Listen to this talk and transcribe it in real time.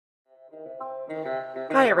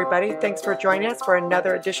Hi, everybody. Thanks for joining us for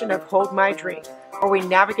another edition of Hold My Drink, where we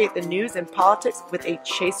navigate the news and politics with a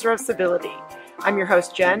chaser of civility. I'm your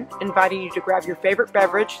host, Jen, inviting you to grab your favorite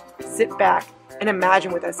beverage, sit back, and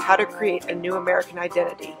imagine with us how to create a new American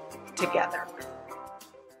identity together.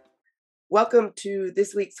 Welcome to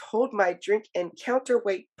this week's Hold My Drink and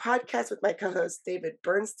Counterweight podcast with my co-host, David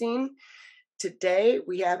Bernstein. Today,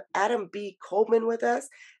 we have Adam B. Coleman with us.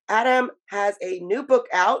 Adam has a new book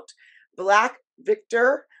out, Black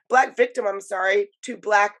Victim, to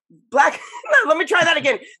Black, let me try that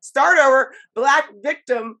again. Start over, Black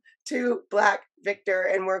Victim to Black Victor.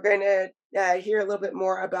 And we're going to hear a little bit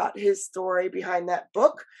more about his story behind that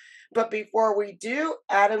book. But before we do,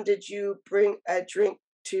 Adam, did you bring a drink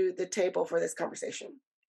to the table for this conversation?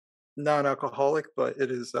 Non-alcoholic, but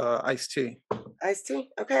it is iced tea. Iced tea?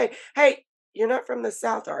 Okay. Hey, you're not from the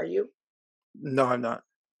South, are you? No, I'm not.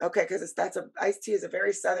 Okay, because iced tea is a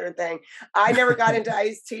very Southern thing. I never got into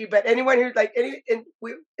iced tea, but anyone who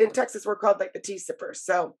in Texas we're called like the tea sippers.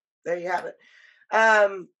 So there you have it.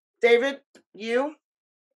 David, you?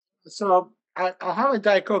 So I'll have a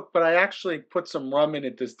Diet Coke, but I actually put some rum in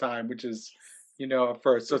it this time, which is,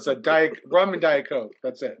 first. So it's a rum and Diet Coke.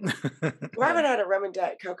 That's it. Well, I haven't had a rum and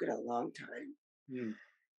Diet Coke in a long time.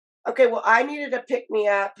 Okay, well, I needed a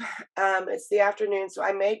pick-me-up. It's the afternoon, so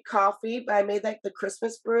I made coffee, but I made like the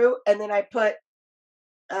Christmas brew, and then I put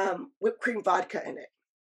whipped cream vodka in it.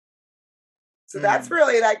 So that's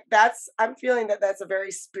really I'm feeling that's a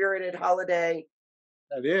very spirited holiday.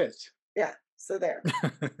 That is. Yeah, so there.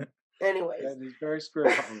 Anyways. That is very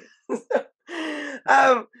spiritual.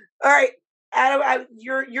 All right, Adam,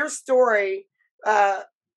 your story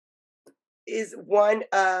is one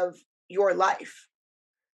of your life.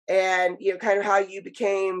 And kind of how you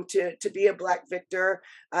became to be a Black victor.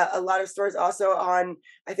 A lot of stories also on,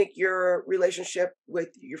 I think, your relationship with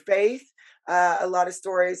your faith. A lot of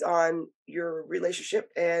stories on your relationship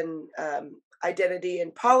and identity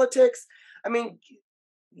and politics. I mean,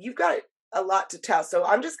 you've got a lot to tell. So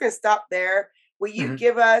I'm just going to stop there. Will you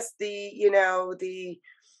give us the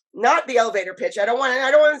not the elevator pitch? I don't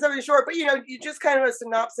want something short, but you just kind of a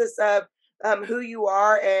synopsis of who you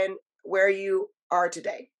are and where you are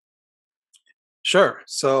today. Sure.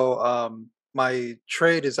 So my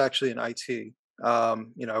trade is actually in IT.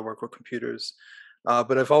 I work with computers,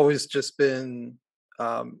 but I've always just been,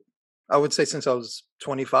 I would say since I was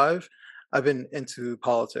 25, I've been into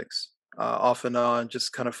politics off and on,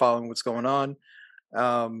 just kind of following what's going on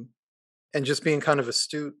and just being kind of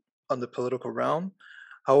astute on the political realm.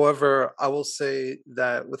 However, I will say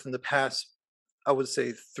that within the past, I would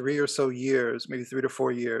say 3 or so years, maybe 3 to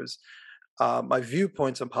 4 years, my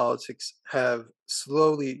viewpoints on politics have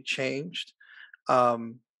slowly changed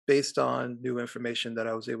based on new information that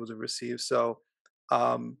I was able to receive. So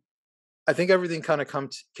I think everything kind of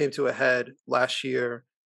came to a head last year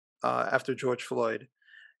after George Floyd,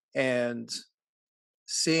 and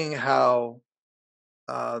seeing how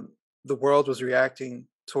the world was reacting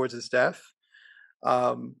towards his death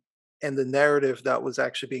and the narrative that was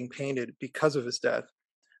actually being painted because of his death.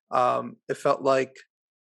 It felt like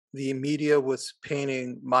the media was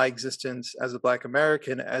painting my existence as a Black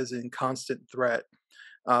American as in constant threat,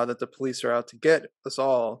 that the police are out to get us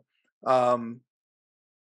all,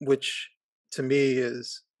 which to me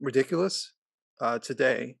is ridiculous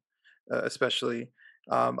today, especially.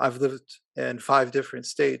 I've lived in 5 different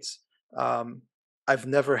states. I've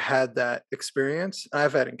never had that experience.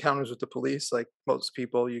 I've had encounters with the police, like most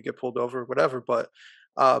people, you get pulled over, whatever, but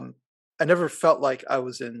I never felt like I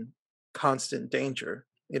was in constant danger.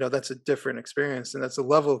 That's a different experience, and that's a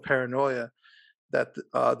level of paranoia that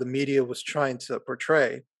the media was trying to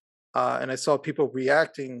portray. And I saw people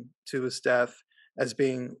reacting to his death as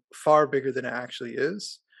being far bigger than it actually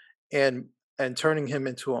is, and turning him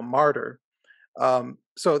into a martyr.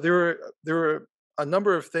 So there were a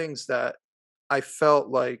number of things that I felt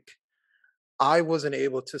like I wasn't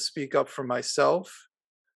able to speak up for myself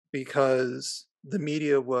because the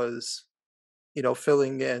media was,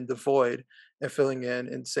 filling in the void and filling in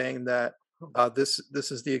and saying that this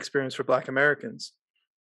is the experience for Black Americans.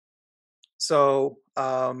 So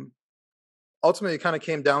ultimately, it kind of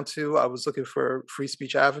came down to I was looking for Free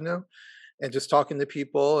Speech Avenue and just talking to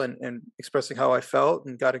people and expressing how I felt,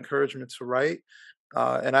 and got encouragement to write.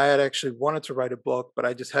 And I had actually wanted to write a book, but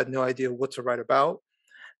I just had no idea what to write about.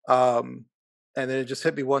 And then it just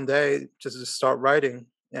hit me one day just to start writing.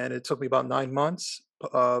 And it took me about 9 months,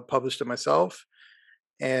 published it myself.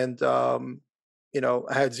 And I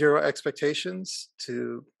had zero expectations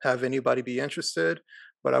to have anybody be interested,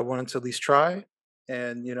 but I wanted to at least try.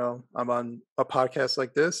 And, I'm on a podcast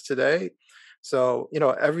like this today So,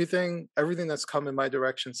 everything that's come in my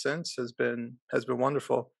direction since has been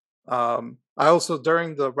wonderful. I also,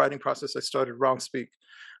 during the writing process, I started Wrong Speak.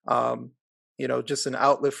 Um, just an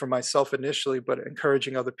outlet for myself initially, but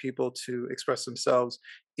encouraging other people to express themselves,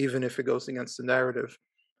 even if it goes against the narrative.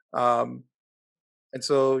 Um, and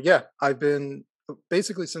so, yeah, I've been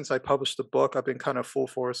basically, since I published the book, I've been kind of full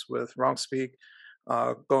force with Wrong Speak.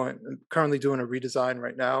 Currently doing a redesign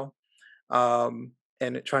right now,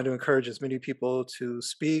 trying to encourage as many people to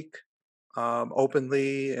speak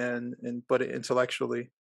openly and but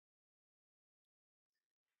intellectually.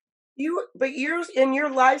 But you're in your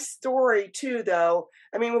life story too, though.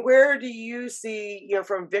 I mean, where do you see,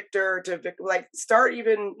 from victor to victim, like start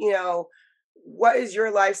even, what is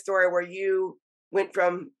your life story where you went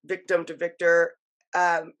from victim to victor?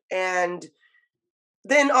 And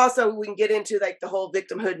then also we can get into like the whole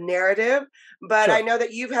victimhood narrative. But I Sure. know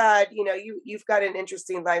that you've had, you've got an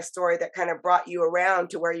interesting life story that kind of brought you around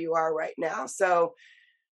to where you are right now. So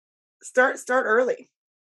start early.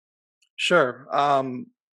 Sure.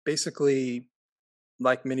 Basically,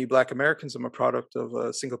 like many Black Americans, I'm a product of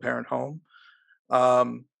a single parent home.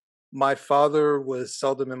 Um, my father was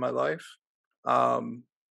seldom in my life. Um,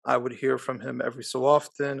 I would hear from him every so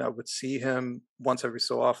often. I would see him once every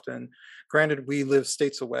so often. Granted, we live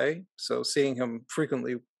states away, so seeing him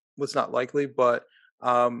frequently was not likely, but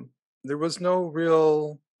um, there was no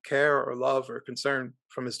real care or love or concern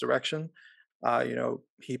from his direction.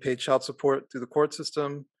 He paid child support through the court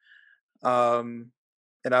system, um,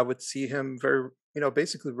 and I would see him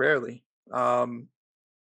basically rarely. Um,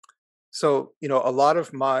 a lot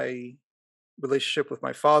of my relationship with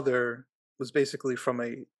my father was basically from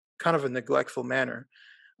a kind of a neglectful manner.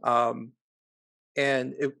 Um,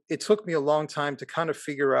 and it took me a long time to kind of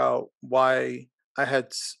figure out I had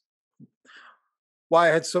s- why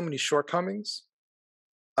I had so many shortcomings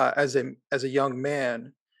as a young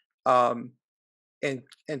man, um, and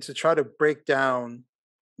to try to break down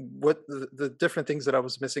what the different things that I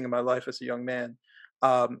was missing in my life as a young man,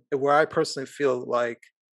 where I personally feel like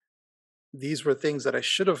these were things that I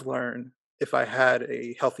should have learned if I had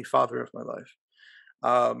a healthy father of my life.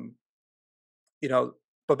 Um, you know,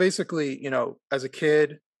 but basically, as a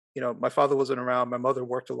kid, my father wasn't around. My mother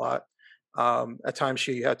worked a lot. At times,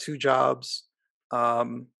 she had two jobs.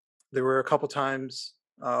 Um, there were a couple times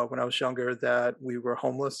when I was younger that we were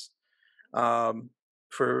homeless um,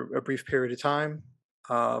 for a brief period of time.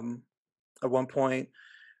 Um, at one point,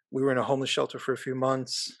 we were in a homeless shelter for a few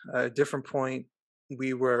months. At a different point,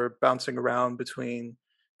 we were bouncing around between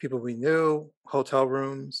people we knew, hotel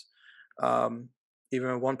rooms. Um, Even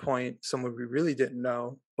at one point, someone we really didn't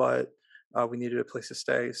know, but we needed a place to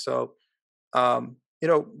stay. So,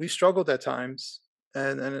 we struggled at times,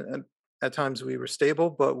 and at times we were stable,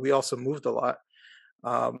 but we also moved a lot.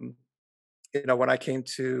 Um, when I came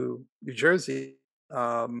to New Jersey,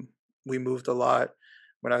 um, we moved a lot.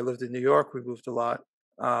 When I lived in New York, we moved a lot.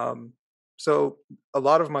 Um, so a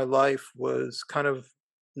lot of my life was kind of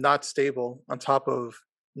not stable, on top of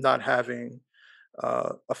not having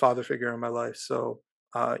a father figure in my life. So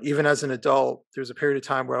even as an adult, there was a period of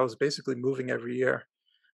time where I was basically moving every year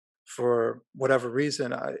for whatever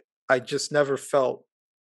reason. I just never felt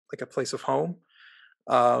like a place of home.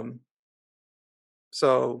 Um,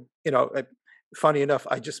 funny enough,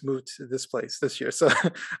 I just moved to this place this year, so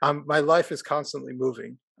my life is constantly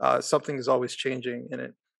moving. Something is always changing in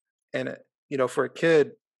it, and for a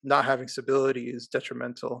kid, not having stability is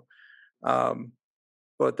detrimental. Um,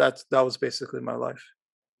 but that was basically my life.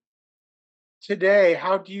 Today,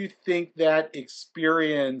 how do you think that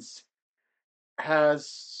experience has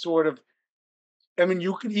sort of, I mean,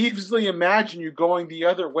 you could easily imagine you going the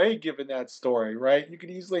other way given that story, right? You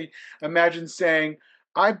could easily imagine saying,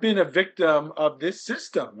 I've been a victim of this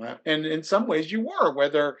system. And in some ways you were,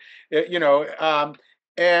 whether, you know,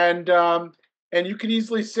 and, um, and you could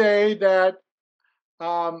easily say that,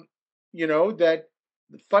 um, that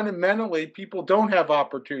fundamentally people don't have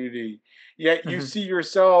opportunity, yet you Mhm. see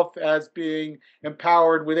yourself as being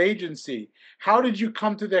empowered with agency. How did you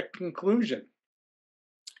come to that conclusion?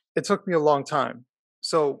 It took me a long time.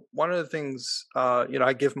 So one of the things,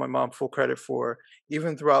 I give my mom full credit for,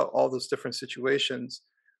 even throughout all those different situations.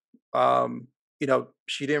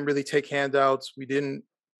 She didn't really take handouts. We didn't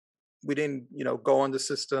go on the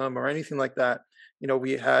system or anything like that.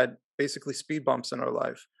 We had basically speed bumps in our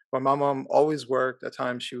life. My mom always worked. At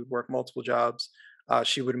times she would work multiple jobs.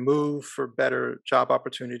 She would move for better job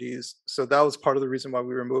opportunities, so that was part of the reason why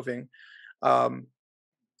we were moving. um,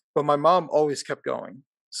 but my mom always kept going.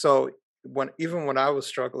 So even when I was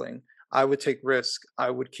struggling, I would take risk. I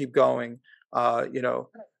would keep going. uh, you know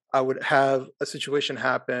I would have a situation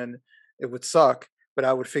happen, it would suck, but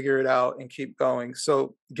I would figure it out and keep going.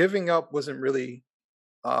 So giving up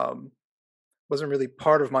um, wasn't really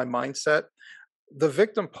part of my mindset. The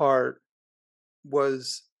victim part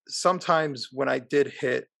was sometimes when I did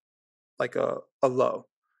hit like a low.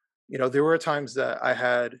 There were times that I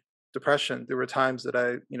had depression. There were times that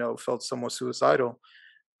I, felt somewhat suicidal.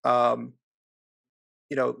 Um,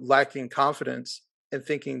 lacking confidence and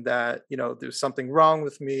thinking that, there's something wrong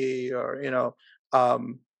with me, or,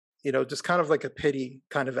 um, just kind of like a pity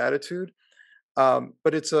kind of attitude.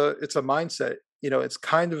 But it's a mindset. It's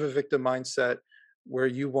kind of a victim mindset where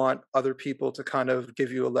you want other people to kind of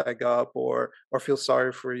give you a leg up, or feel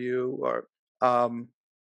sorry for you, or um,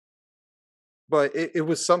 but it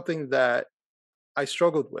was something that I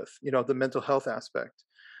struggled with, the mental health aspect,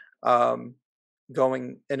 um,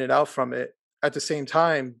 going in and out from it. At the same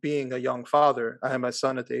time, being a young father, I had my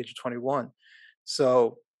son at the age of 21.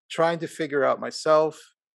 So trying to figure out myself,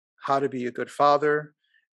 how to be a good father,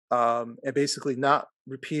 and basically not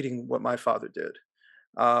repeating what my father did.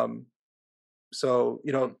 Um, so,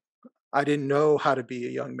 I didn't know how to be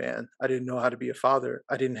a young man. I didn't know how to be a father.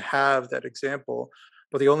 I didn't have that example.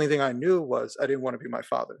 But the only thing I knew was I didn't want to be my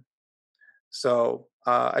father. So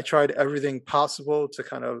I tried everything possible to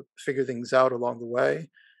kind of figure things out along the way.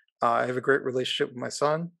 I have a great relationship with my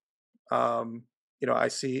son. Um, I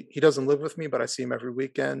see he doesn't live with me, but I see him every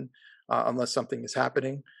weekend, unless something is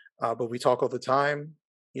happening. But we talk all the time.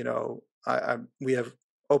 We have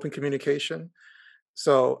open communication.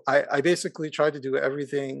 So I basically tried to do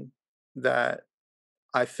everything that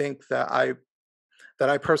I think that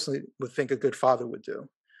I personally would think a good father would do.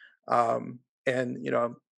 And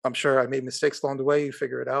I'm sure I made mistakes along the way. You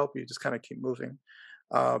figure it out, but you just kind of keep moving.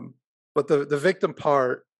 Um, but the victim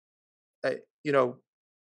part, I, you know,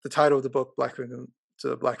 the title of the book, Black Victim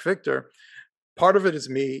to Black Victor, part of it is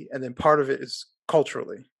me, and then part of it is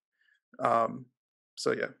culturally. Um,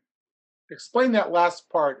 so yeah, Explain that last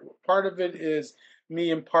part. Part of it is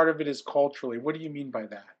me and part of it is culturally. What do you mean by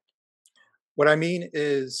that? what I mean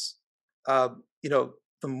is, uh, you know,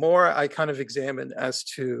 the more I kind of examine as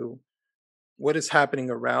to what is happening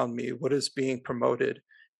around me, what is being promoted,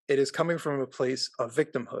 it is coming from a place of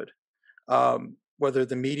victimhood. Whether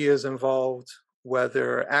the media is involved,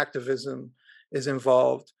 whether activism is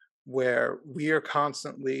involved, where we are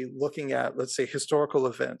constantly looking at, let's say, historical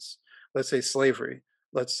events, let's say slavery,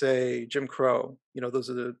 let's say Jim Crow.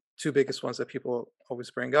 Those are the two biggest ones that people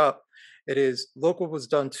always bring up. It is, look what was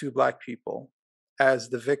done to Black people as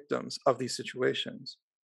the victims of these situations,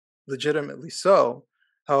 legitimately so.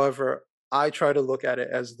 However, I try to look at it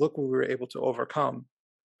as, look what we were able to overcome.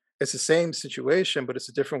 It's the same situation, but it's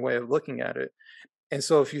a different way of looking at it. And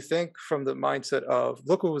so if you think from the mindset of,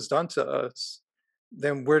 look what was done to us,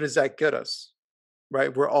 then where does that get us?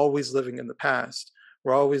 Right? We're always living in the past.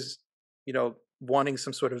 We're always, wanting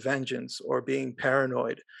some sort of vengeance or being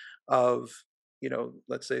paranoid of,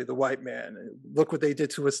 let's say the white man. Look what they did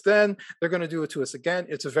to us then. They're going to do it to us again.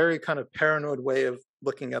 It's a very kind of paranoid way of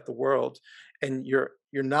looking at the world, and you're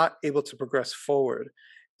not able to progress forward.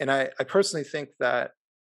 And I personally think that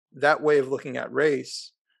that way of looking at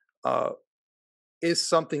race uh, is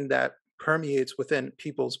something that permeates within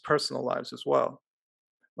people's personal lives as well,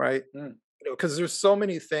 right? Mm. Because there's so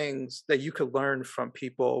many things that you could learn from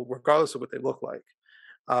people, regardless of what they look like.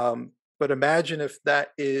 But imagine if that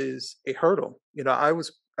is a hurdle. I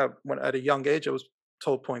was when at a young age, I was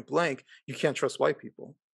told point blank, you can't trust white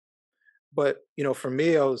people. But for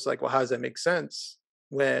me, I was like, well, how does that make sense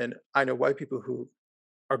when I know white people who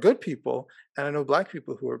are good people, and I know Black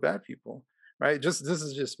people who are bad people, right? Just this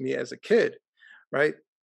is just me as a kid, right?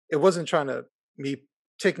 It wasn't trying to me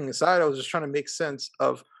taking a side. I was just trying to make sense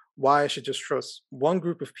of why I should just trust one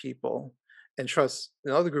group of people and trust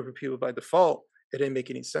another group of people by default. It didn't make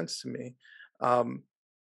any sense to me. Um,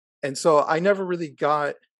 and so I never really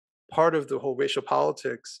got part of the whole racial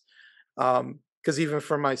politics, because even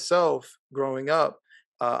for myself growing up,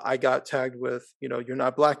 I got tagged with, you're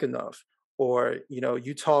not Black enough, or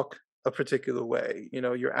you talk a particular way,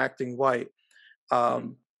 you're acting white. Mm.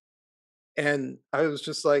 um, and I was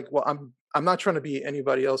just like, well, I'm not trying to be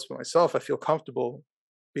anybody else but myself. I feel comfortable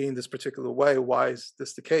being this particular way. Why is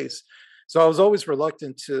this the case? So I was always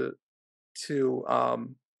reluctant to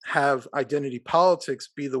have identity politics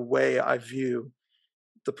be the way I view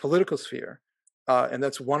the political sphere. And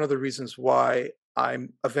that's one of the reasons why I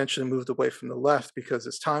eventually moved away from the left, because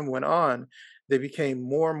as time went on, they became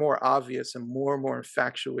more and more obvious and more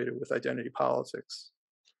infatuated with identity politics.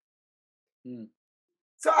 Mm.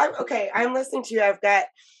 So I'm okay. I'm listening to you. I've got,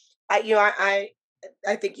 I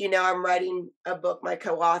think I'm writing a book. My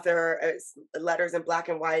co-author is Letters in Black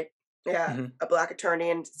and White. Yeah, Hmm. a black attorney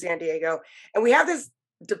in San Diego. And we have this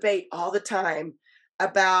debate all the time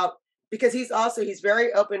about, because he's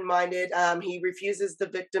very open-minded. He refuses the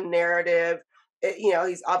victim narrative.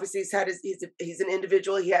 He's obviously he's an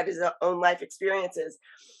individual. He had his own life experiences.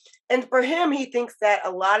 And for him, he thinks that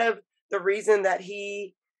a lot of the reason that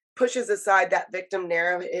he pushes aside that victim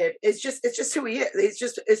narrative is just it's just who he is.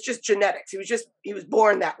 It's just genetics. He was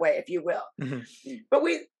born that way, if you will. Hmm. But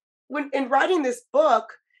when in writing this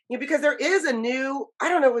book, because there is a new, I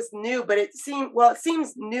don't know what's new, but it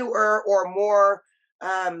seems newer or more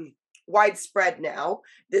widespread now,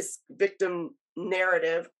 this victim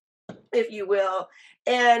narrative, if you will.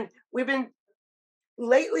 And we've been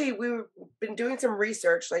doing some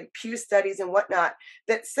research, like Pew studies and whatnot,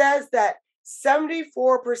 that says that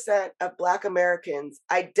 74% of Black Americans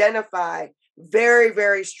identify very,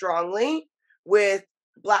 very strongly with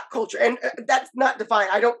Black culture. And that's not defined.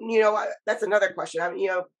 I don't, that's another question. I mean,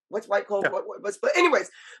 what's white culture? Yeah. But anyways,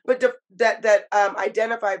 that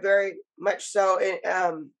identify very much so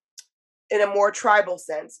in a more tribal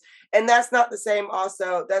sense. And that's not the same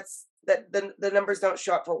also. That the numbers don't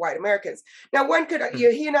show up for white Americans. Now, one could,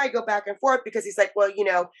 he and I go back and forth because he's like, well,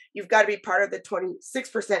 you've got to be part of the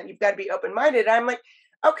 26%. You've got to be open-minded. And I'm like,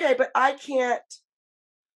 okay, but I can't,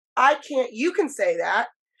 you can say that.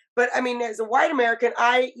 But I mean, as a white American,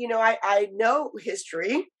 I know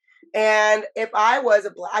history. And if I was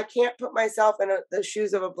I can't put myself in the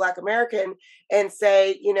shoes of a Black American and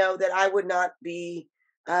say, that I would not be,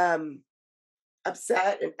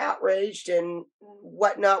 upset and outraged and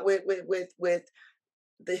whatnot with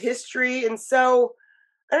the history. And so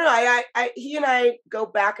I don't know. He and I go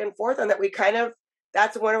back and forth on that.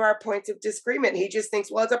 That's one of our points of disagreement. He just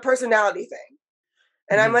thinks, well, it's a personality thing,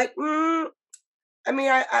 and I'm Hmm. like, I mean,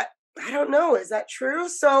 I don't know. Is that true?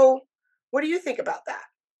 So, what do you think about that?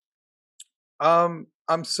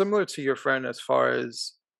 I'm similar to your friend as far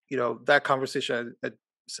as that conversation I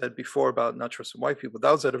said before about not trusting white people.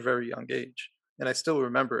 That was at a very young age, and I still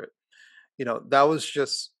remember it. That was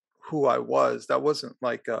just who I was. That wasn't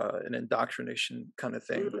like an indoctrination kind of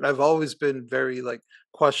thing. Mhm. But I've always been very like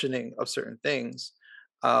questioning of certain things.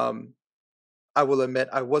 Um, I will admit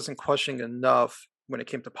I wasn't questioning enough when it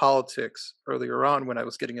came to politics earlier on when I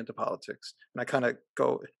was getting into politics, and I kind of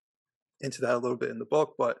go into that a little bit in the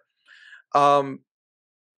book. But um,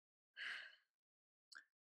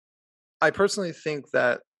 I personally think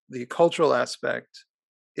that the cultural aspect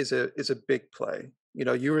is a big play.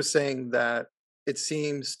 You were saying that it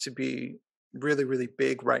seems to be really, really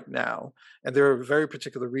big right now, and there are very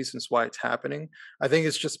particular reasons why it's happening. I think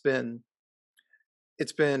it's been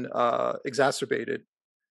exacerbated,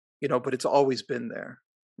 but it's always been there,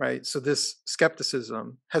 right? So this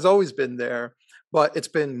skepticism has always been there, but it's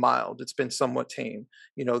been mild. It's been somewhat tame.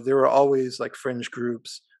 There are always like fringe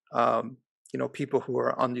groups, um, people who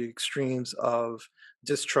are on the extremes of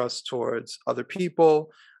distrust towards other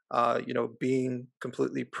people, being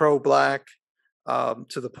completely pro-black,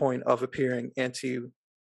 to the point of appearing anti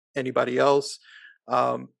anybody else.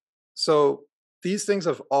 Um, so these things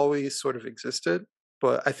have always sort of existed,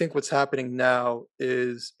 but I think what's happening now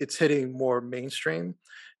is it's hitting more mainstream,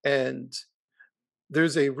 and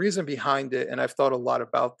there's a reason behind it. And I've thought a lot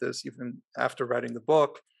about this even after writing the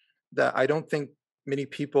book that I don't think many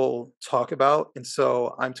people talk about, and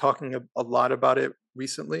so I'm talking a lot about it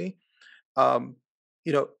recently. Um,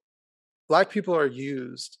 you know, Black people are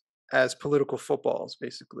used as political footballs,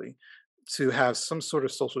 basically, to have some sort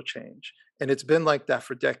of social change, and it's been like that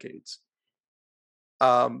for decades.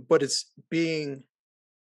 But it's being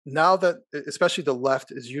now that especially the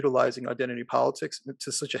left is utilizing identity politics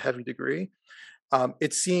to such a heavy degree,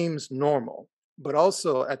 it seems normal. But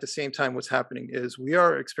also at the same time, what's happening is we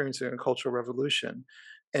are experiencing a cultural revolution,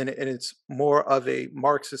 and it's more of a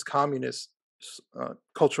Marxist communist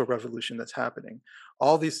cultural revolution that's happening.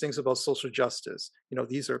 All these things about social justice,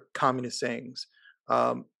 these are communist sayings.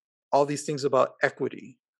 Um, all these things about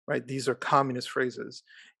equity, right? These are communist phrases.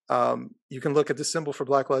 You can look at the symbol for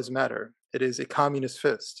Black Lives Matter. It is a communist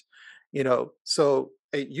fist. So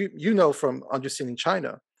you know from understanding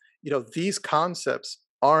China, these concepts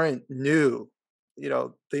aren't new.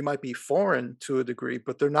 They might be foreign to a degree,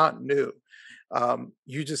 but they're not new.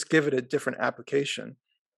 You just give it a different application.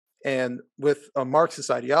 And with a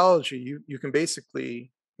Marxist ideology, you can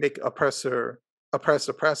basically make oppressor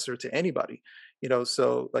to anybody.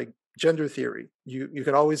 So like gender theory, you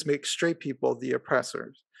can always make straight people the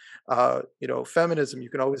oppressors. Feminism, you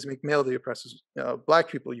can always make male the oppressors. Black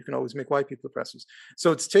people, you can always make white people oppressors.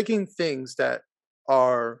 So it's taking things that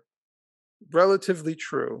are relatively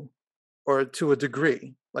true, or to a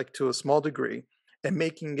degree, like to a small degree, and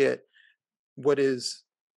making it what is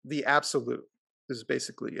the absolute is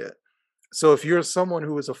basically it. So if you're someone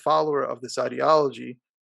who is a follower of this ideology,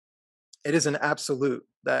 it is an absolute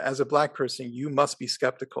that as a black person you must be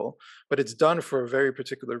skeptical, but it's done for a very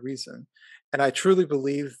particular reason. And I truly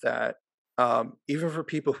believe that even for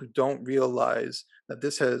people who don't realize that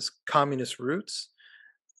this has communist roots,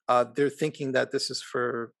 they're thinking that this is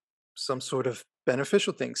for some sort of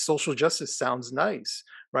beneficial thing. Social justice sounds nice,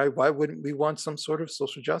 right? Why wouldn't we want some sort of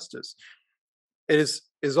social justice? It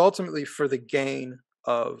is ultimately for the gain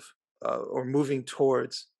of or moving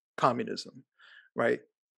towards communism, right?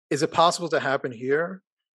 Is it possible to happen here?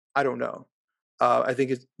 I don't know. I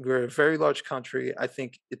think we're a very large country. I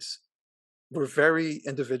think we're very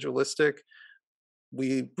individualistic.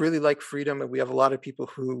 We really like freedom, and we have a lot of people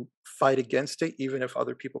who fight against it, even if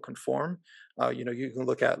other people conform. You can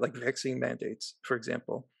look at like vaccine mandates, for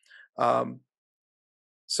example. Um,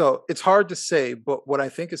 so it's hard to say, but what I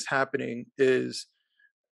think is happening is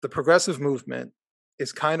the progressive movement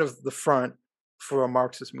is kind of the front for a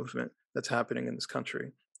Marxist movement that's happening in this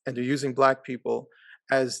country. And they're using Black people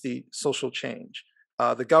as the social change.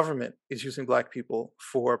 The government is using Black people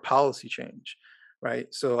for policy change, right?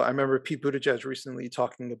 So I remember Pete Buttigieg recently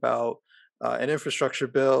talking about an infrastructure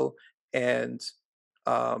bill, and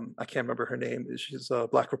I can't remember her name. She's a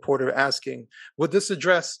Black reporter asking, "Would this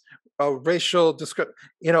address racial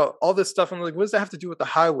all this stuff?" I'm like, "What does that have to do with the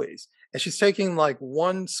highways?" And she's taking like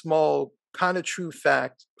one small kind of true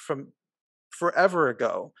fact from forever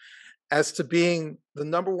ago as to being the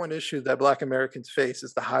number one issue that Black Americans face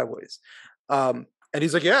is the highways. And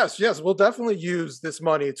he's like, "Yes, yes, we'll definitely use this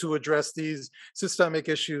money to address these systemic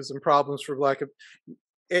issues and problems for Black."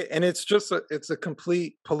 And it's just it's a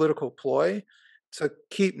complete political ploy to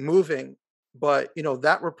keep moving. But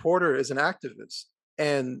that reporter is an activist,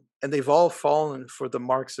 and they've all fallen for the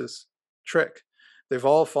Marxist trick. They've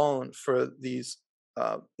all fallen for these,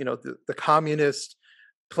 the communist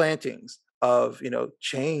plantings of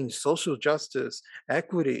change, social justice,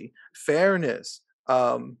 equity, fairness,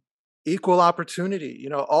 equal opportunity.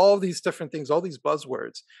 All these different things, all these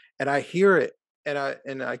buzzwords, and I hear it, and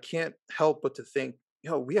I can't help but to think,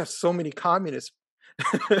 we have so many communists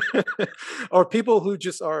or people who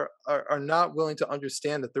just are not willing to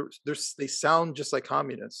understand that they sound just like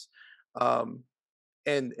communists. Um,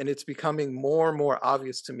 and it's becoming more and more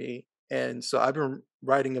obvious to me, and so I've been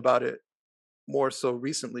writing about it more so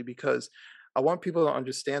recently because I want people to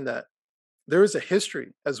understand that there is a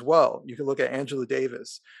history as well. You can look at Angela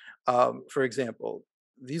Davis, for example.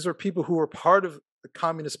 These are people who were part of the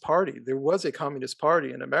Communist Party. There was a Communist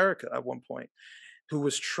Party in America at one point who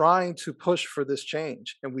was trying to push for this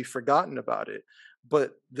change, and we've forgotten about it.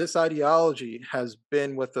 But this ideology has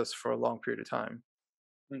been with us for a long period of time.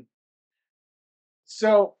 Mm.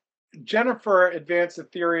 So Jennifer advanced a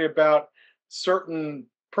theory about certain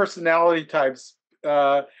personality types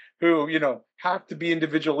who, have to be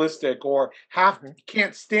individualistic or Mhm.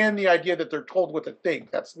 can't stand the idea that they're told what to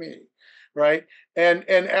think. That's me, right? And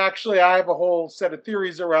actually, I have a whole set of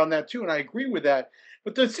theories around that too, and I agree with that.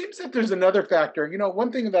 But there seems that there's another factor.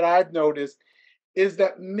 One thing that I've noticed is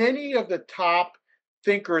that many of the top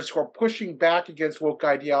thinkers who are pushing back against woke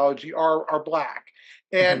ideology are black,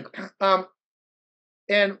 and Mhm. um,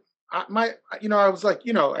 and I was like,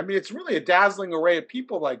 I mean, it's really a dazzling array of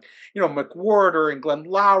people like, McWhorter and Glenn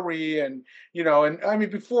Lowry, and I mean,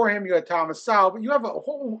 before him you had Thomas Sowell, but you have a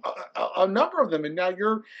whole a number of them, and now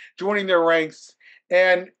you're joining their ranks,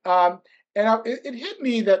 and it hit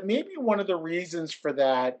me that maybe one of the reasons for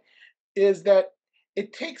that is that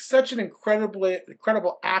it takes such an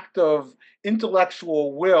incredible act of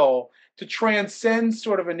intellectual will to transcend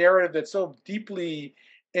sort of a narrative that's so deeply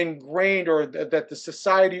ingrained, or that the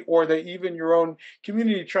society or that even your own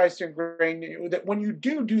community tries to ingrain you, that when you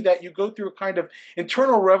do that, you go through a kind of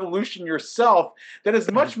internal revolution yourself that is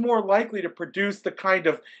Mhm. much more likely to produce the kind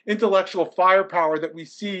of intellectual firepower that we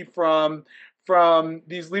see from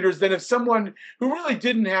these leaders than if someone who really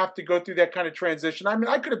didn't have to go through that kind of transition. I mean,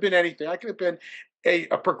 I could have been anything. I could have been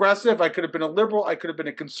a progressive, I could have been a liberal, I could have been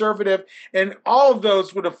a conservative, and all of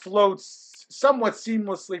those would have flowed somewhat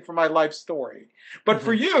seamlessly for my life story. But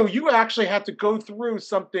for Mhm. you, you actually had to go through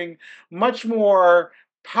something much more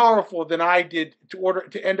powerful than I did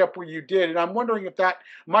to end up where you did. And I'm wondering if that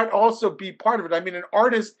might also be part of it. I mean, an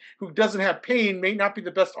artist who doesn't have pain may not be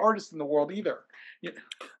the best artist in the world either. You-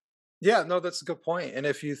 Yeah, no, that's a good point. And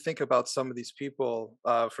if you think about some of these people,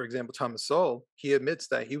 for example, Thomas Sowell, he admits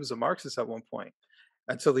that he was a Marxist at one point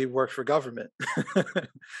until he worked for government.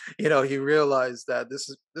 He realized that this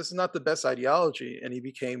is not the best ideology, and he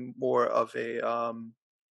became more of a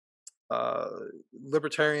uh,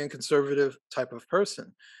 libertarian conservative type of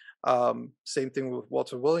person. Same thing with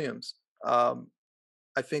Walter Williams.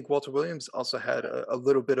 I think Walter Williams also had a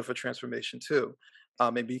little bit of a transformation too,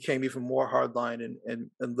 and became even more hardline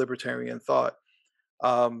and libertarian thought.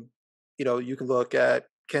 Um, you can look at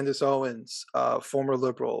Candace Owens, former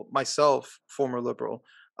liberal, myself, former liberal.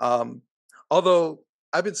 Um, Although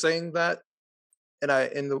I've been saying that, and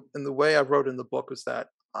in the way I wrote in the book was that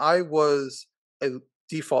I was a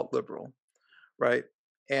default liberal, right?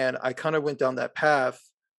 And I kind of went down that path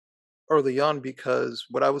early on because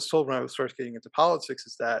what I was told when I was first getting into politics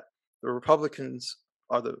is that the Republicans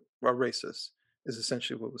are racist, is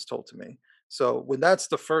essentially what was told to me. So when that's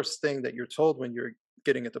the first thing that you're told when you're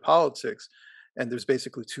getting into politics, and there's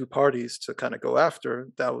basically two parties to kind of go after,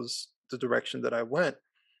 that was the direction that I went.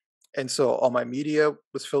 And so all my media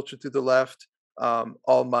was filtered through the left.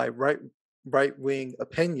 All my right wing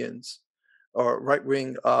opinions or right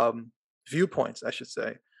wing viewpoints, I should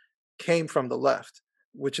say, came from the left,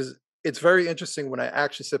 which is it's very interesting when I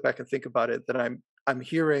actually sit back and think about it that I'm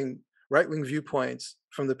hearing right wing viewpoints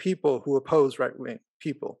from the people who oppose right wing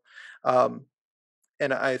people, um,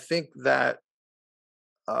 and I think that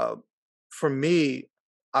uh, for me,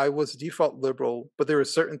 I was default liberal, but there were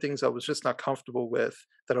certain things I was just not comfortable with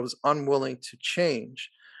that I was unwilling to change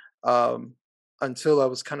um, until I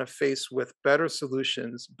was kind of faced with better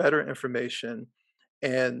solutions, better information,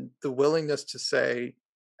 and the willingness to say,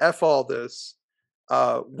 F all this.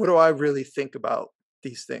 What do I really think about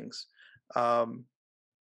these things? Um,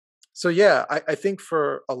 so, yeah, I think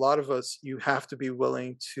for a lot of us, you have to be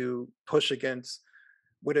willing to push against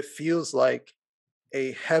what it feels like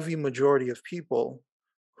a heavy majority of people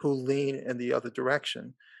who lean in the other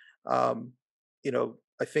direction. Um,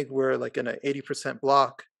 I think we're like in an 80%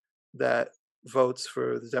 block that votes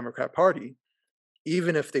for the Democrat Party.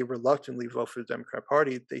 Even if they reluctantly vote for the Democrat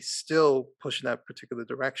Party, they still push in that particular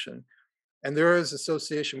direction. And there is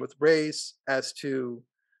association with race as to,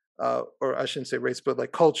 or I shouldn't say race, but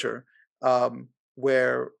like culture,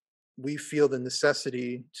 where we feel the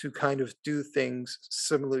necessity to kind of do things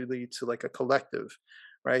similarly to like a collective,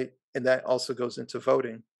 right? And that also goes into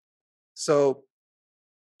voting. So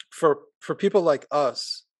for people like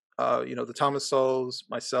us, the Thomas Souls,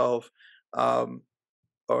 myself, um,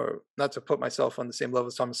 or not to put myself on the same level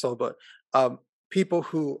as Thomas Sowell, but people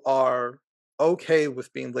who are okay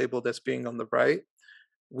with being labeled as being on the right,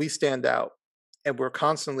 we stand out, and we're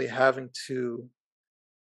constantly having to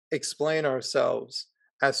explain ourselves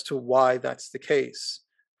as to why that's the case.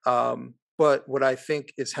 But what I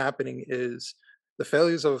think is happening is the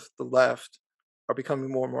failures of the left are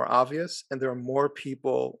becoming more and more obvious, and there are more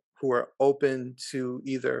people who are open to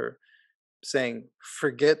either saying,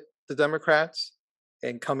 forget the Democrats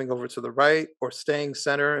and coming over to the right, or staying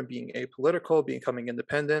center and being apolitical, becoming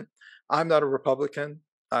independent. I'm not a Republican.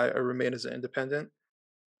 I remain as an independent.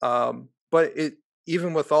 But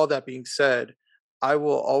even with all that being said, I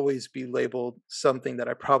will always be labeled something that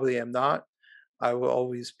I probably am not. I will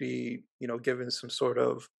always be, given some sort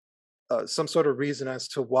of reason as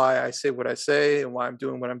to why I say what I say and why I'm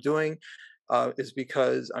doing what I'm doing. Is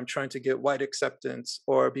because I'm trying to get white acceptance,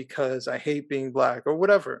 or because I hate being black, or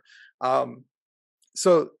whatever. Um,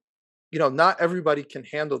 so, not everybody can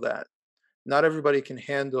handle that. Not everybody can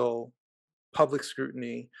handle public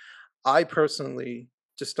scrutiny. I personally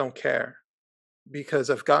just don't care, because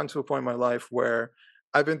I've gotten to a point in my life where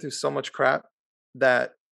I've been through so much crap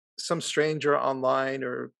that some stranger online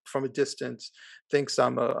or from a distance thinks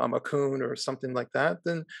I'm a coon or something like that,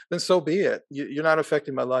 then so be it. You're not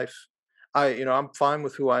affecting my life. I'm fine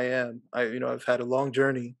with who I am. I've had a long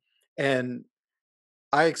journey, and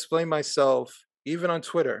I explain myself even on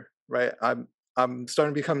Twitter, right? I'm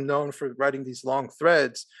starting to become known for writing these long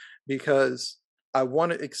threads because I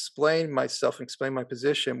want to explain myself and explain my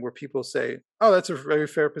position where people say, "Oh, that's a very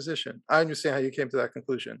fair position. I understand how you came to that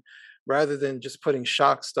conclusion," rather than just putting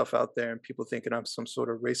shock stuff out there and people thinking I'm some sort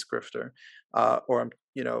of race grifter, or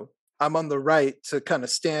I'm on the right to kind of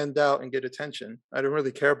stand out and get attention. I don't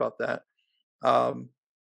really care about that. Um,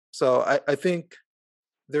 so I think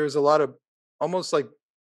there's a lot of almost like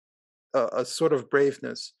a sort of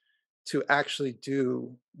braveness to actually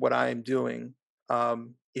do what I am doing,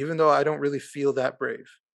 even though I don't really feel that brave.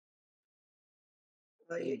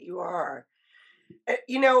 Well, you are.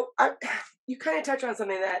 You kind of touch on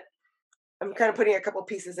something that I'm kind of putting a couple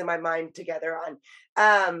pieces in my mind together on.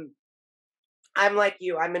 Um, I'm like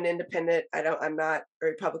you. I'm an independent. I'm not a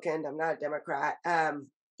Republican. I'm not a Democrat.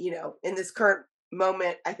 In this current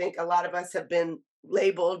moment, I think a lot of us have been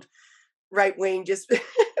labeled right wing just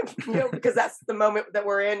because that's the moment that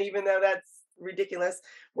we're in, even though that's ridiculous.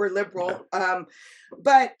 We're Yeah. liberal.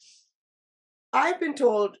 But I've been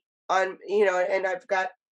told and I've got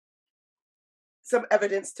some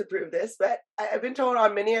evidence to prove this, but I've been told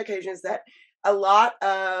on many occasions that a lot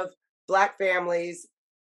of Black families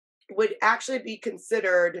would actually be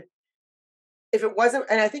considered, if it wasn't,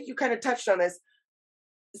 and I think you kind of touched on this,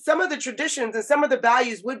 some of the traditions and some of the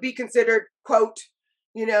values would be considered, quote,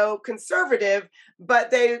 conservative, but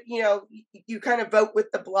they, you kind of vote with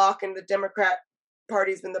the bloc, and the Democrat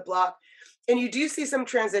party's been the bloc. And you do see some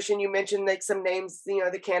transition. You mentioned like some names,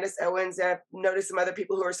 the Candace Owens, and I've noticed some other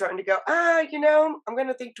people who are starting to go, I'm going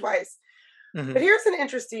to think twice. But Hmm. here's an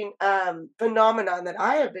interesting phenomenon that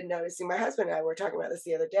I have been noticing. My husband and I were talking about this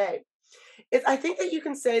the other day. Is I think that you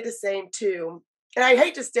can say the same too. And I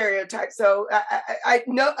hate to stereotype, so I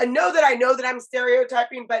know that I'm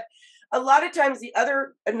stereotyping, but a lot of times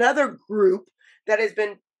another group that has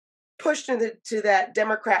been pushed into to that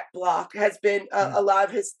Democrat bloc has been a lot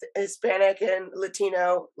of Hispanic and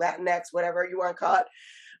Latino, Latinx, whatever you want to call it,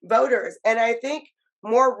 voters. And I think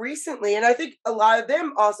more recently, and I think a lot of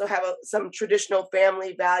them also have some traditional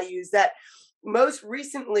family values that most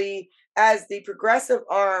recently, as the progressive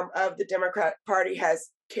arm of the Democrat Party has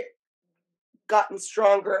gotten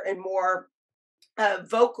stronger and more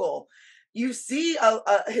vocal, you see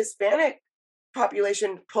a Hispanic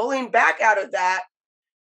population pulling back out of that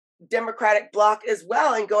Democratic bloc as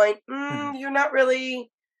well and going, Hmm. you're not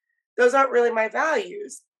really, those aren't really my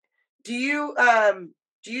values. Do you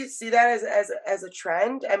see that as a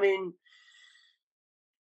trend? I mean,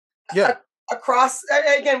 Yeah. across,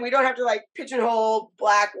 again, we don't have to like pigeonhole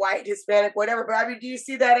Black, white, Hispanic, whatever, but I mean, do you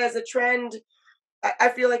see that as a trend? I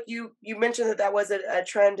feel like you mentioned that was a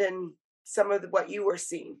trend in some of what you were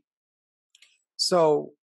seeing.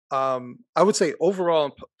 So I would say overall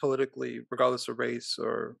and politically, regardless of race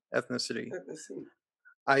or ethnicity, Let me see.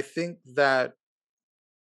 I think that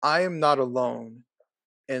I am not alone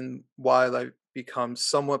in why I become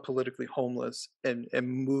somewhat politically homeless and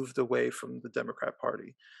moved away from the Democrat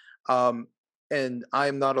Party. Um, and I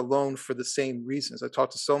am not alone for the same reasons. I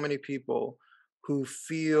talk to so many people who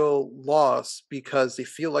feel lost because they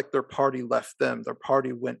feel like their party left them. Their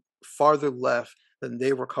party went farther left than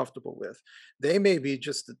they were comfortable with. They may be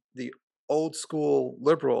just the old school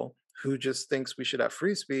liberal who just thinks we should have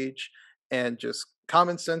free speech and just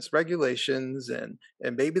common sense regulations, and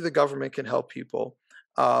maybe the government can help people.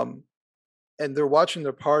 Um, and they're watching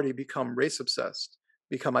their party become race obsessed,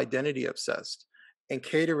 become identity obsessed, and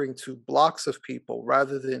catering to blocks of people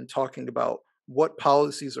rather than talking about what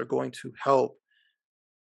policies are going to help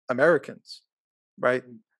Americans, right?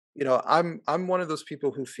 I'm one of those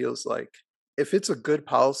people who feels like if it's a good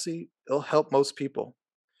policy, it'll help most people,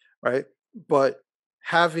 right? But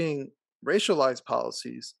having racialized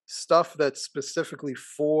policies, stuff that's specifically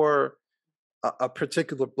for a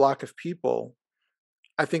particular block of people,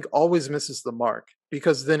 I think always misses the mark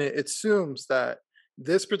because then it assumes that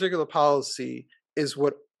this particular policy is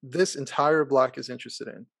what this entire block is interested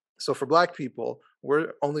in. So for black people,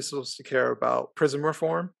 we're only supposed to care about prison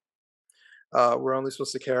reform. We're only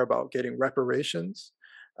supposed to care about getting reparations.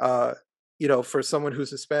 Uh, for someone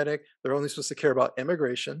who's Hispanic, they're only supposed to care about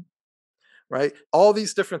immigration, right? All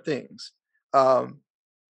these different things. Um,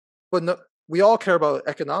 but no, we all care about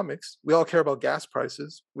economics. We all care about gas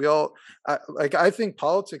prices. I think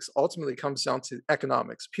politics ultimately comes down to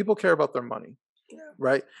economics. People care about their money, Yeah.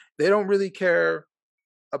 right? They don't really care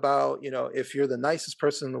about, if you're the nicest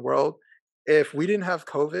person in the world. If we didn't have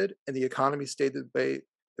COVID and the economy stayed the way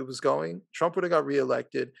it was going, Trump would have got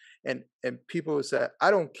reelected, and people would say,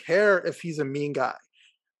 I don't care if he's a mean guy.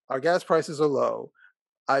 Our gas prices are low.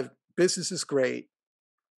 I've business is great.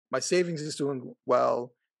 My savings is doing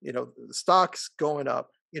well. The stocks going up.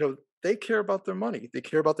 They care about their money. They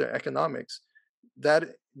care about their economics.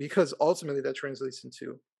 That because ultimately that translates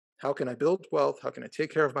into how can I build wealth? How can I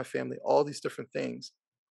take care of my family? All these different things.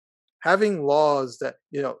 Having laws that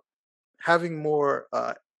having more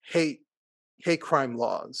hate crime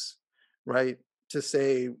laws, right? To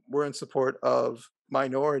say we're in support of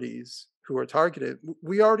minorities who are targeted.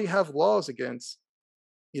 We already have laws against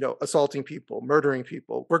assaulting people, murdering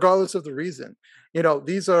people, regardless of the reason.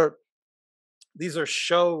 These are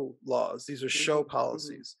show laws. These are show Hmm.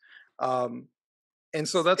 policies. Um, and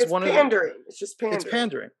so that's It's one of the, pandering. It's just it's pandering.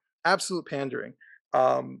 pandering, absolute pandering.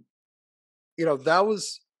 Um, that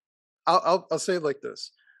was, I'll say it like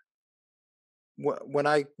this. When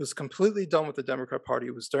I was completely done with the Democrat Party,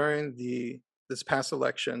 it was during this past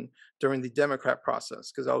election, during the Democrat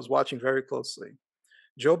process, because I was watching very closely.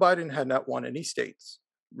 Joe Biden had not won any states,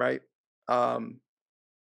 right? Um,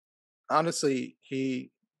 honestly, he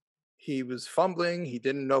was fumbling. He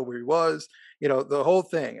didn't know where he was. The whole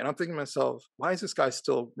thing. And I'm thinking to myself, why is this guy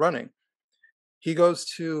still running? He goes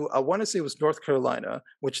to, I want to say it was North Carolina,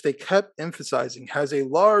 which they kept emphasizing has a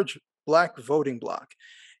large black voting bloc,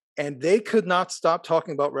 and they could not stop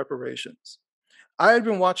talking about reparations. I had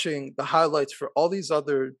been watching the highlights for all these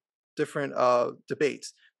other different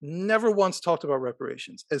debates. Never once talked about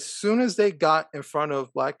reparations. As soon as they got in front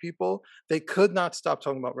of Black people, they could not stop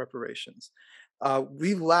talking about reparations.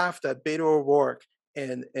 We laughed at Beto O'Rourke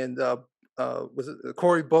and was it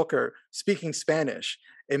Cory Booker speaking Spanish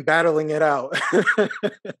and battling it out.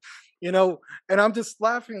 you know, and I'm just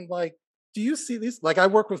laughing like, do you see these? Like, I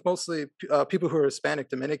work with mostly people who are Hispanic,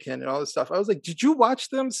 Dominican, and all this stuff. I was like, did you watch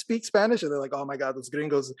them speak Spanish? And they're like, oh my God, those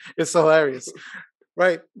gringos, it's hilarious.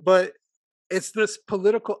 Right. But it's this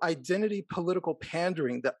political identity, political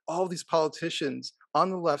pandering that all these politicians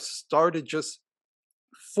on the left started just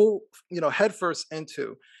full, headfirst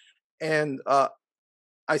into. And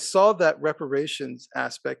I saw that reparations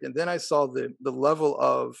aspect, and then I saw the level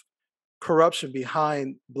of corruption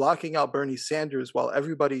behind blocking out Bernie Sanders while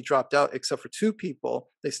everybody dropped out except for two people.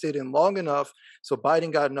 They stayed in long enough, so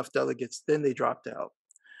Biden got enough delegates, then they dropped out,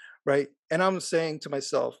 right? And I'm saying to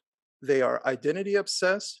myself, they are identity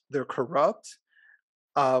obsessed, they're corrupt,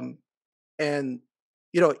 um, and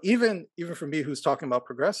even for me who's talking about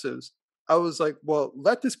progressives, I was like, well,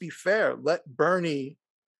 let this be fair. Let Bernie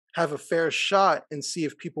have a fair shot and see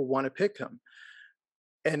if people want to pick him.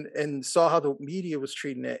 And saw how the media was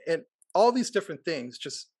treating it, and all these different things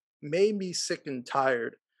just made me sick and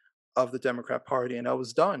tired of the Democrat Party, and I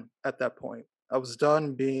was done at that point. I was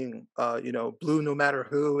done being, blue no matter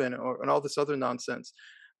who, and all this other nonsense.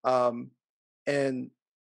 Um, and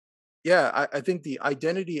yeah, I think the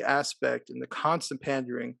identity aspect and the constant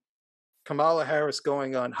pandering, Kamala Harris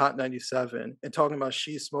going on Hot 97 and talking about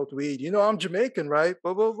she smoked weed. I'm Jamaican, right?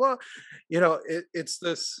 Blah blah blah. It's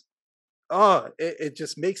this. It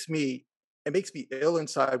just makes me ill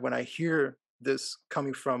inside when I hear this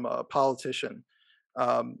coming from a politician,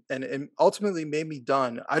 and ultimately made me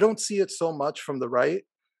done. I don't see it so much from the right,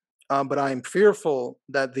 but I'm fearful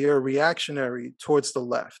that they are reactionary towards the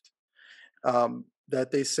left.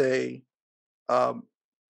 That they say, um,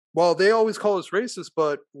 well, they always call us racist,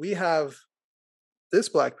 but we have this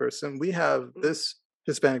black person, we have Mm, this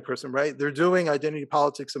Hispanic person, right? They're doing identity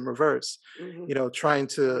politics in reverse, mhm, trying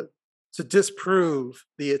mm, to disprove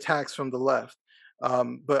the attacks from the left.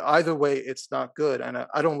 But either way, it's not good, and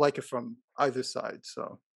I don't like it from either side.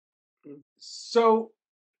 So, mm, So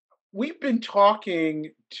we've been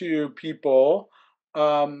talking to people,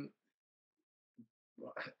 um,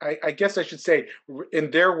 I guess I should say,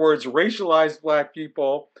 in their words, racialized Black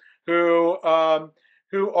people who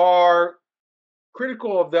who are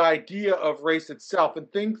critical of the idea of race itself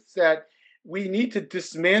and thinks that we need to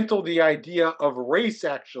dismantle the idea of race.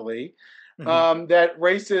 Actually, mhm. that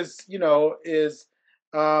race is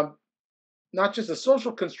um, not just a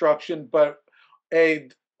social construction, but a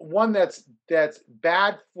one that's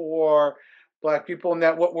bad for Black people, and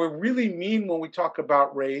that what we really mean when we talk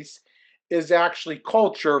about race is actually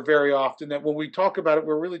culture. Very often, that when we talk about it,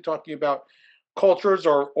 we're really talking about cultures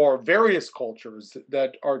or various cultures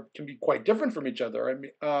that are can be quite different from each other. I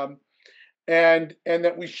mean, and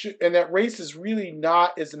that we should and that race is really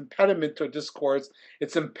not as an impediment to a discourse.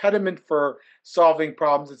 It's an impediment for solving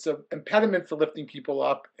problems. It's an impediment for lifting people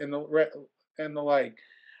up and the like.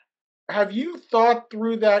 Have you thought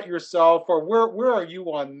through that yourself, or where are you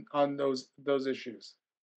on those issues?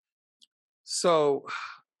 So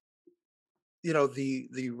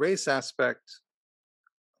the race aspect.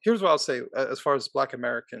 Here's what I'll say as far as Black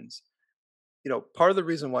Americans. Part of the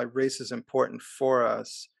reason why race is important for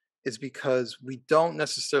us is because we don't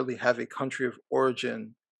necessarily have a country of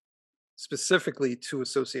origin specifically to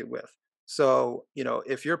associate with. So,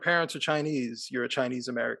 if your parents are Chinese, you're a Chinese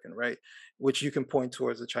American, right? Which you can point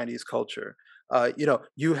towards the Chinese culture.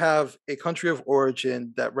 You have a country of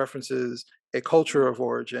origin that references a culture of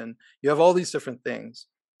origin. You have all these different things.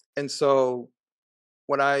 And so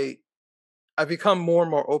when I become more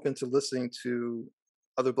and more open to listening to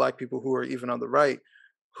other Black people who are even on the right,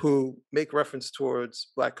 who make reference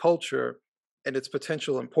towards Black culture and its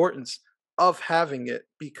potential importance of having it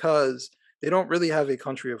because they don't really have a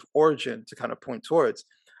country of origin to kind of point towards.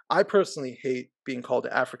 I personally hate being called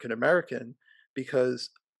African American because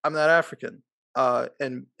I'm not African.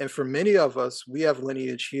 And for many of us, we have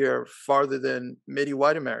lineage here farther than many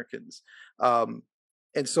white Americans. Um,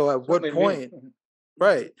 and so at what Certainly me. point, mhm,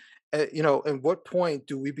 right? At what point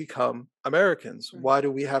do we become Americans? right, Why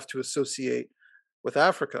do we have to associate with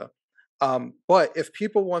Africa? But if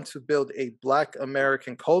people want to build a Black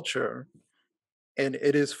American culture and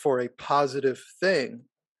it is for a positive thing,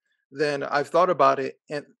 then I've thought about it,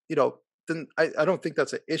 and then I don't think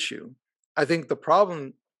that's an issue. I think the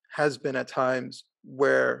problem has been at times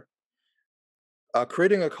where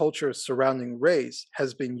creating a culture surrounding race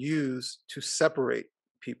has been used to separate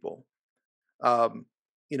people. Um,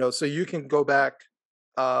 so you can go back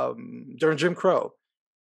during Jim Crow,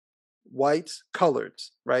 whites, coloreds,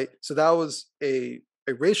 right? So that was a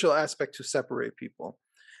racial aspect to separate people.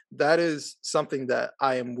 That is something that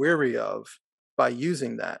I am weary of by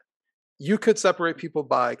using that. You could separate people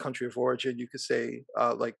by country of origin. You could say,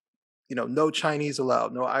 like, no Chinese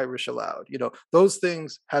allowed, no Irish allowed. Those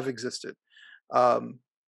things have existed. Um,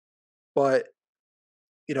 but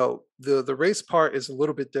the race part is a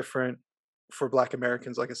little bit different for Black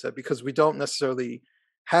Americans, like I said, because we don't necessarily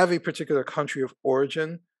have a particular country of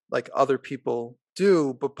origin like other people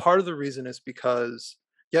do. But part of the reason is because,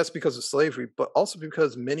 yes, because of slavery, but also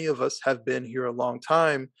because many of us have been here a long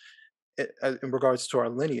time in regards to our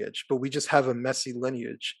lineage, but we just have a messy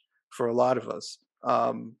lineage for a lot of us,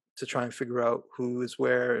 to try and figure out who is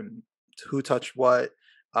where and who touched what,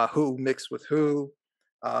 who mixed with who.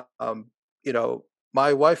 Uh, um, you know,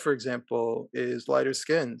 my wife, for example, is lighter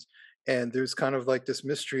skinned, and there's kind of like this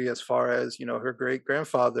mystery as far as her great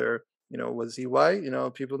grandfather. Was he white?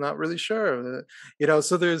 People not really sure.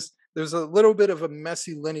 So there's a little bit of a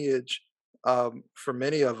messy lineage for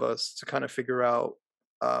many of us to kind of figure out.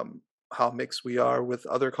 Um, how mixed we are with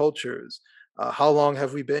other cultures. How long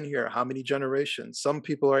have we been here? How many generations? Some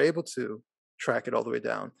people are able to track it all the way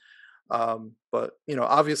down. But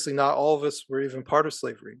obviously not all of us were even part of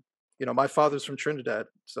slavery. My father's from Trinidad,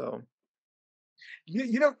 so.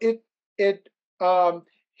 It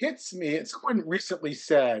hits me. And someone recently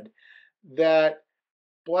said that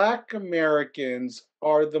Black Americans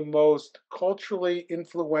are the most culturally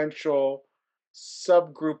influential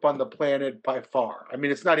subgroup on the planet by far. I mean,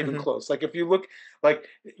 it's not even Mhm. close. Like, if you look, like,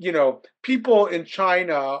 people in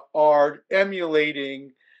China are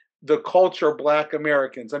emulating the culture of Black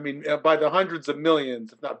Americans. I mean, by the hundreds of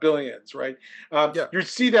millions, if not billions, right? Yeah. You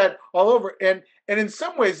see that all over, and in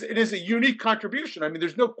some ways, it is a unique contribution. I mean,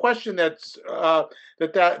 there's no question that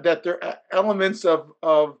there are elements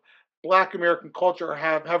of Black American culture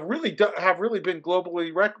have really been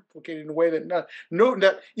globally replicated in a way that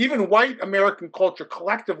that even white American culture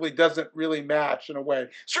collectively doesn't really match in a way.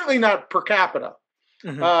 Certainly not per capita.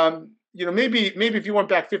 Mhm. Maybe if you went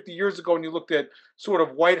back 50 years ago and you looked at sort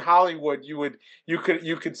of white Hollywood, you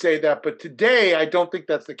could say that. But today, I don't think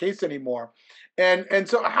that's the case anymore. And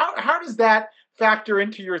so how does that factor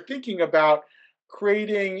into your thinking about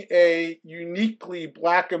creating a uniquely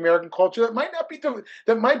Black American culture that might not be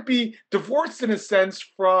that might be divorced in a sense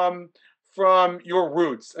from your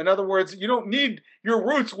roots? In other words, you don't need your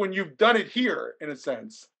roots when you've done it here, in a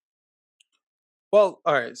sense. Well,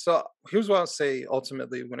 all right. So here's what I'll say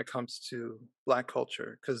ultimately when it comes to Black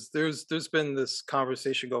culture, because there's been this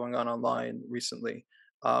conversation going on online recently,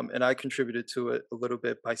 and I contributed to it a little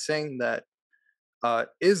bit by saying that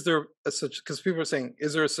is there a such because people are saying,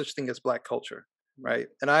 is there a such thing as Black culture, right?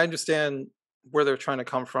 And I understand where they're trying to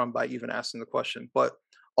come from by even asking the question, but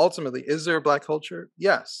ultimately, is there a Black culture?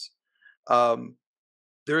 Yes. Um,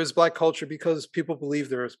 there is Black culture because people believe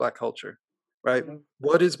there is Black culture, right? Mhm.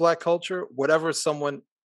 What is Black culture? Whatever someone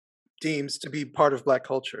deems to be part of Black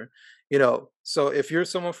culture. So if you're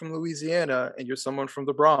someone from Louisiana and you're someone from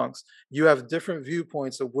the Bronx, you have different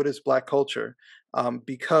viewpoints of what is Black culture,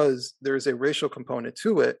 because there's a racial component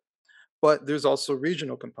to it, but there's also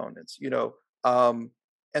regional components. Um,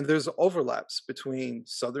 and there's overlaps between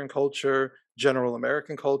Southern culture, General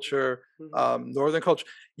American culture, Mhm. Northern culture.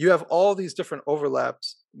 You have all these different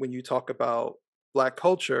overlaps when you talk about Black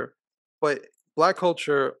culture, but Black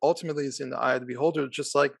culture ultimately is in the eye of the beholder,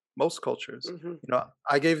 just like most cultures. Mhm.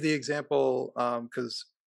 I gave the example because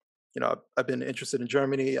I've been interested in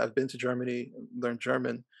Germany. I've been to Germany, learned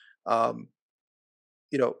German. Um,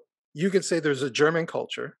 you know, you could say there's a German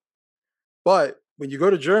culture, but when you go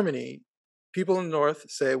to Germany, people in the North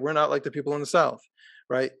say we're not like the people in the South,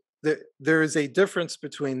 right? There is a difference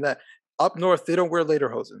between that. Up north, they don't wear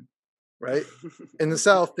lederhosen, right? In the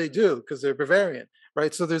South, they do because they're Bavarian,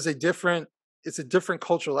 right? So it's a different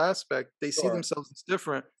cultural aspect. They see Sure. themselves as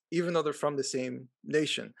different, even though they're from the same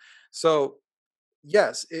nation. So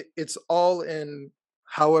yes, it's all in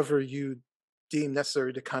however you deem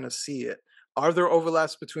necessary to kind of see it. Are there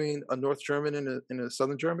overlaps between a North German and a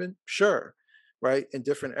Southern German? Sure, right, in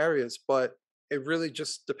different areas, but it really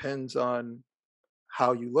just depends on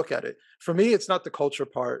how you look at it. For me, it's not the culture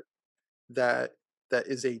part that that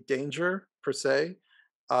is a danger per se,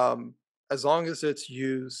 um, as long as it's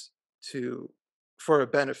used to for a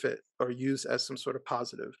benefit or used as some sort of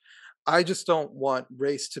positive. I just don't want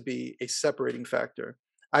race to be a separating factor.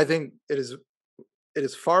 I think it is. it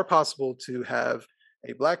is far possible to have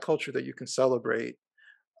a black culture that you can celebrate,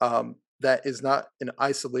 that is not an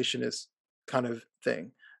isolationist kind of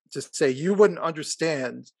thing. Just say you wouldn't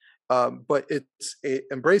understand, but it's a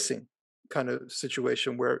embracing kind of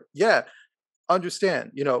situation where, yeah,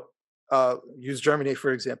 understand. Use Germany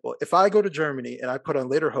for example. If I go to Germany and I put on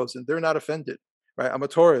lederhosen, they're not offended, right? I'm a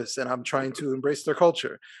tourist and I'm trying to embrace their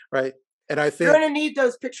culture, right? And I You're think, gonna need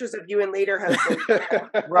those pictures of you in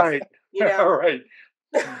lederhosen, Right. you All know. right.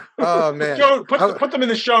 oh man, Joe, put them in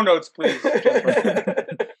the show notes, please, Jennifer.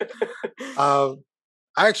 uh,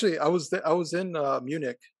 I was in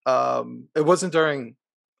Munich. It wasn't during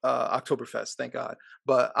Oktoberfest, thank God,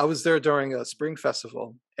 but I was there during a spring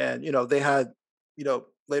festival, and they had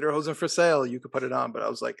lederhosen for sale. You could put it on, but I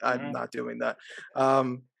was like, I'm Mhm. not doing that.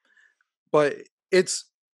 Um, but it's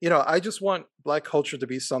I just want black culture to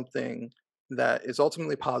be something that is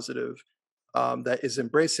ultimately positive, that is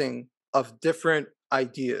embracing of different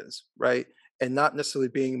ideas, right? And not necessarily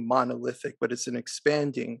being monolithic, but it's an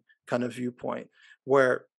expanding kind of viewpoint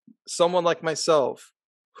where someone like myself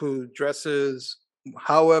who dresses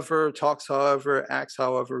however, talks however, acts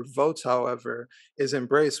however, votes however, is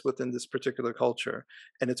embraced within this particular culture.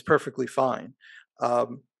 And it's perfectly fine.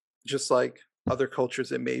 Just like other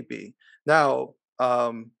cultures it may be. Now,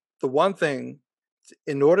 the one thing,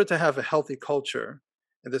 in order to have a healthy culture,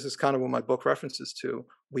 and this is kind of what my book references to,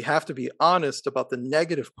 we have to be honest about the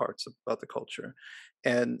negative parts about the culture.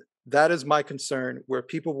 And that is my concern, where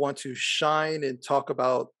people want to shine and talk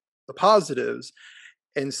about the positives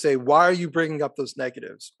and say, why are you bringing up those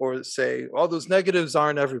negatives? Or say, oh, those negatives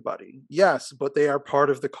aren't everybody. Yes, but they are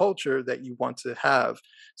part of the culture that you want to have.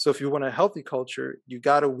 So if you want a healthy culture, you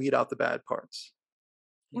got to weed out the bad parts.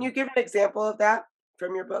 Can you give an example of that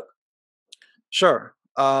from your book? Sure.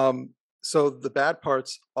 So the bad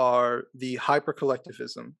parts are the hyper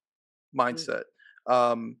collectivism mindset.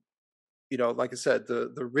 Um, like I said,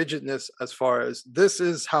 the rigidness as far as this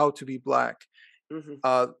is how to be black,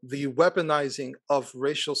 Mm-hmm. the weaponizing of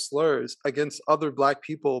racial slurs against other black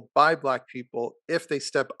people by black people if they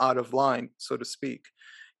step out of line, so to speak.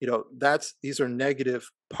 These are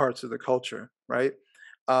negative parts of the culture, right?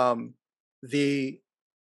 Um, the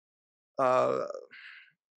uh,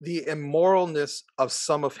 the immoralness of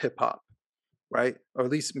some of hip hop, right? Or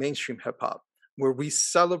at least mainstream hip hop, where we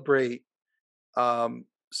celebrate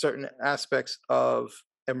certain aspects of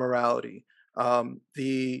immorality,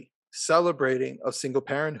 the celebrating of single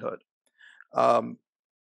parenthood. Um,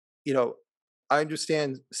 you know, I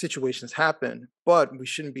understand situations happen, but we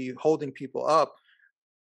shouldn't be holding people up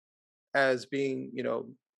as being,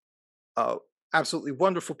 uh, absolutely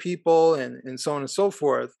wonderful people and so on and so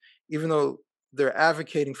forth, even though they're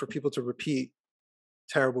advocating for people to repeat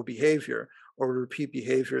terrible behavior or repeat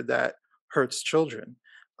behavior that hurts children,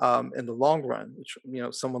 in the long run, which,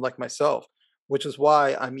 someone like myself, which is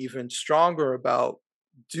why I'm even stronger about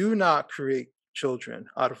do not create children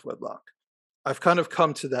out of wedlock. I've kind of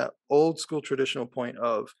come to that old school traditional point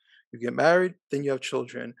of you get married, then you have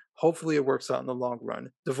children. Hopefully it works out in the long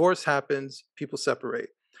run. Divorce happens, people separate.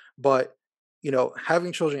 But,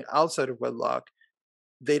 having children outside of wedlock,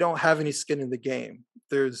 they don't have any skin in the game.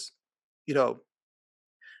 There's, you know,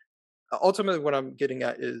 ultimately what I'm getting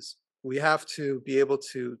at is we have to be able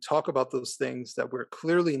to talk about those things that we're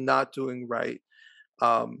clearly not doing right,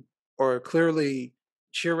 um, or clearly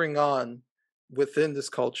cheering on within this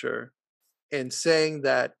culture and saying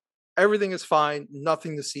that everything is fine,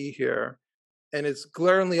 nothing to see here, and it's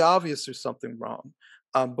glaringly obvious there's something wrong.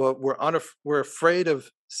 But we're afraid of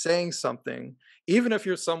saying something, even if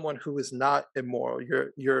you're someone who is not immoral.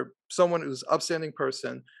 You're someone who's upstanding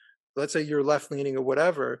person. Let's say you're left leaning or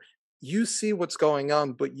whatever. You see what's going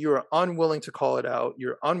on, but you're unwilling to call it out.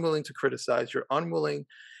 You're unwilling to criticize. You're unwilling.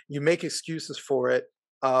 You make excuses for it.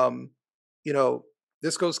 Um, you know,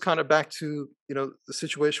 this goes kind of back to the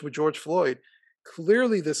situation with George Floyd.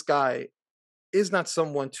 Clearly, this guy is not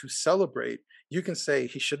someone to celebrate. You can say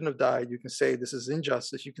he shouldn't have died. You can say this is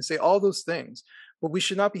injustice. You can say all those things, but we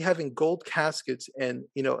should not be having gold caskets and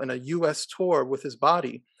in a U.S. tour with his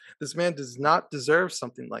body. This man does not deserve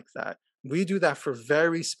something like that. We do that for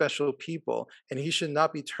very special people, and he should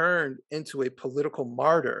not be turned into a political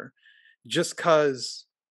martyr just because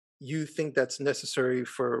you think that's necessary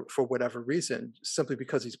for whatever reason, simply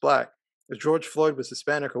because he's black. If George Floyd was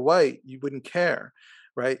Hispanic or white, you wouldn't care,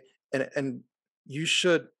 right? And you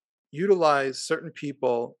should utilize certain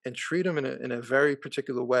people and treat them in a very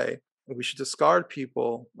particular way. And we should discard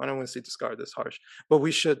people. I don't want to say discard this harsh, but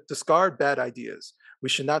we should discard bad ideas. We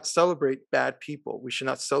should not celebrate bad people. We should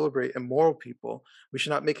not celebrate immoral people. We should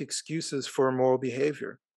not make excuses for immoral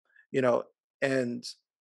behavior. You know, and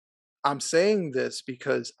I'm saying this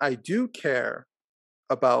because I do care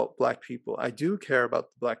about Black people. I do care about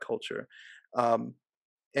the Black culture. Um,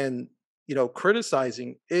 and,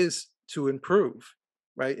 criticizing is to improve,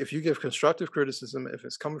 right? If you give constructive criticism, if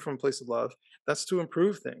it's coming from a place of love, that's to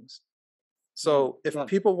improve things. Mhm. So if Yeah.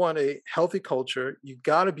 people want a healthy culture, you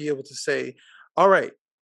got to be able to say, all right,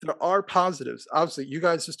 there are positives. Obviously, you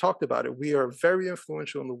guys just talked about it. We are very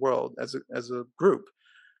influential in the world as a group,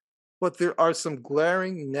 but there are some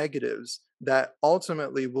glaring negatives that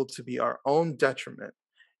ultimately will to be our own detriment.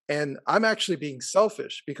 And I'm actually being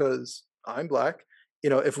selfish because I'm Black.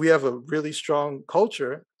 If we have a really strong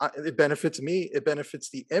culture, it benefits me. It benefits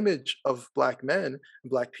the image of Black men and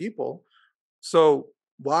Black people. So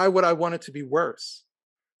why would I want it to be worse?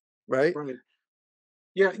 Right? Right.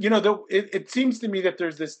 Yeah, it seems to me that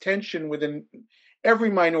there's this tension within every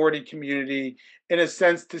minority community, in a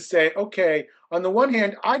sense, to say, okay, on the one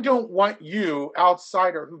hand, I don't want you,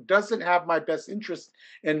 outsider who doesn't have my best interest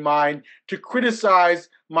in mind, to criticize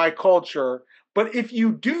my culture. But if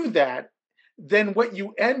you do that, then what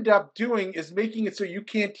you end up doing is making it so you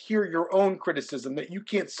can't hear your own criticism, that you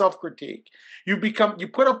can't self-critique. You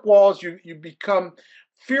put up walls, you become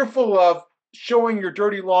fearful of showing your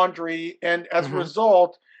dirty laundry, and as a Hmm.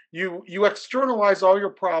 result, you externalize all your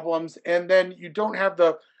problems, and then you don't have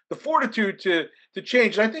the fortitude to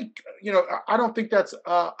change. And I think, I don't think that's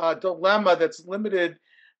a dilemma that's limited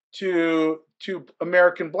to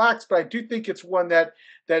American Blacks, but I do think it's one that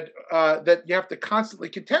you have to constantly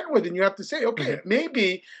contend with, and you have to say, okay, Hmm.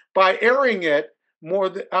 maybe by airing it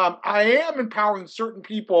more, I am empowering certain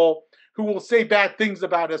people who will say bad things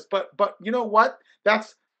about us, but you know what?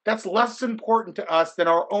 That's less important to us than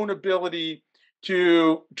our own ability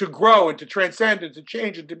to grow and to transcend and to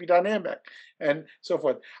change and to be dynamic and so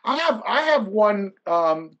forth. I have one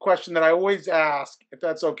question that I always ask, if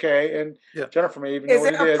that's okay, and Yeah. Jennifer may even know Is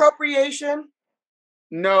what it it is. appropriation?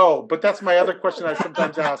 No, but that's my other question I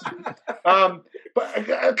sometimes ask. Um, but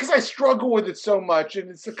because I struggle with it so much, and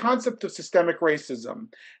it's the concept of systemic racism,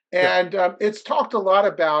 Yeah. and it's talked a lot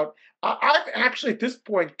about. I've actually at this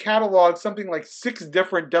point cataloged something like 6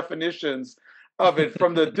 different definitions of it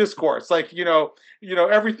from the discourse, like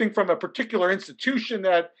everything from a particular institution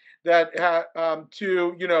to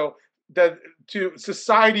that to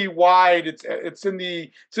society wide. It's in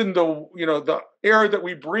the the air that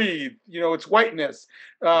we breathe. It's whiteness.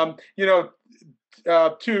 Um, you know,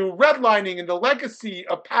 to redlining and the legacy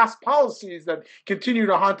of past policies that continue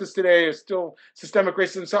to haunt us today is still systemic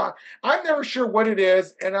racism. So I'm never sure what it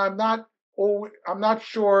is, and I'm not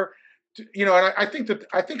sure. And I think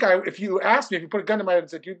if you asked me, if you put a gun to my head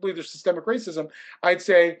and said, "Do you believe there's systemic racism?" I'd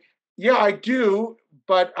say, "Yeah, I do."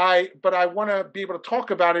 But I want to be able to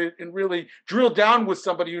talk about it and really drill down with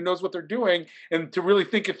somebody who knows what they're doing, and to really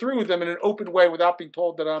think it through with them in an open way without being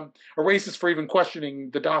told that I'm a racist for even questioning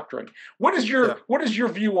the doctrine. What is Yeah. your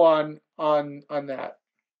view on that?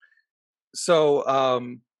 So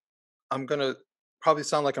I'm gonna probably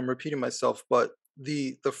sound like I'm repeating myself, but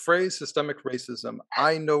the phrase systemic racism,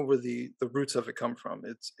 I know where the roots of it come from.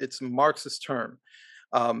 It's a Marxist term.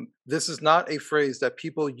 This is not a phrase that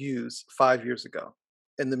people used 5 years ago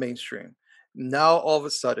in the mainstream. Now all of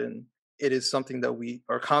a sudden, it is something that we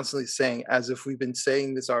are constantly saying as if we've been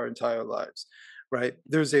saying this our entire lives, right?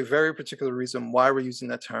 There's a very particular reason why we're using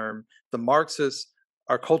that term. The Marxists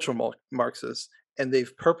are cultural Marxists, and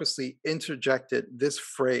they've purposely interjected this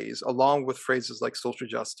phrase along with phrases like social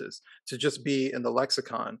justice to just be in the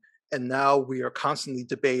lexicon. And now we are constantly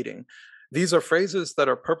debating. These are phrases that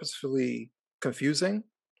are purposefully confusing.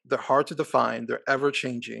 They're hard to define. They're ever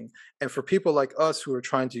changing. And for people like us who are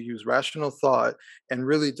trying to use rational thought and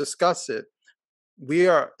really discuss it, we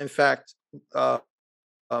are, in fact, uh,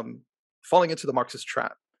 um, falling into the Marxist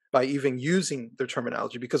trap by even using their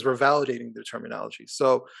terminology because we're validating their terminology.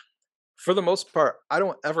 So, for the most part, I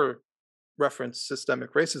don't ever reference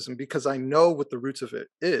systemic racism because I know what the roots of it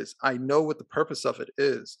is. I know what the purpose of it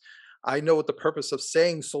is. I know what the purpose of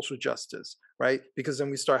saying social justice, right? Because then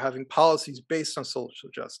we start having policies based on social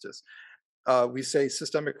justice. We say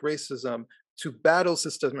systemic racism to battle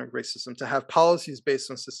systemic racism, to have policies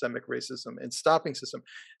based on systemic racism and stopping system.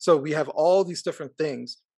 So we have all these different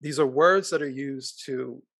things. These are words that are used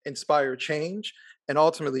to inspire change and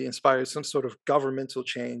ultimately inspire some sort of governmental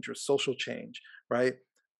change or social change, right?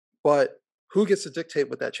 But who gets to dictate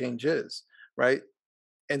what that change is, right?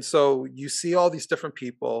 And so you see all these different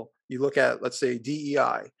people. You look at, let's say,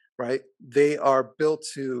 DEI, right? They are built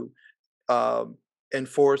to um,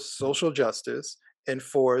 enforce social justice,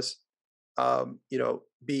 enforce,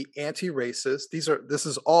 be anti-racist. This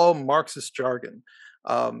is all Marxist jargon.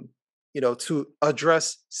 Um, to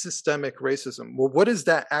address systemic racism. Well, what does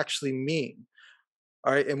that actually mean?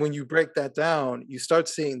 All right. And when you break that down, you start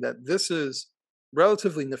seeing that this is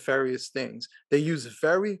relatively nefarious things. They use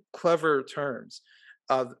very clever terms,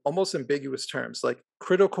 almost ambiguous terms like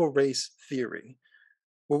critical race theory.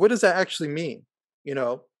 Well, what does that actually mean?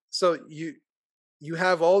 So you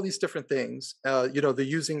have all these different things, the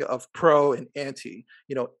using of pro and anti,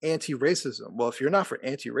 anti-racism. Well, if you're not for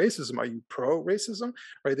anti-racism, are you pro-racism?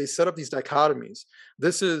 Right? They set up these dichotomies.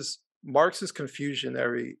 This is Marxist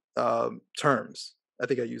confusionary terms. I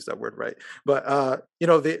think I used that word right. But,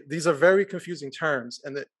 these are very confusing terms.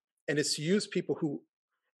 And it's to use people who,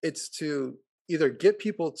 it's to either get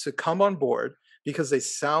people to come on board because they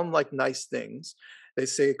sound like nice things. They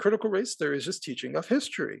say critical race theory is just teaching of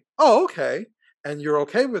history. Oh, okay. And you're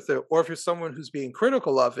okay with it. Or if you're someone who's being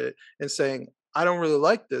critical of it and saying, I don't really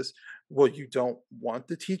like this, well, you don't want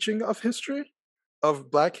the teaching of history, of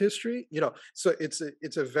Black history. So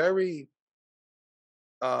it's a very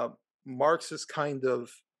uh, Marxist kind of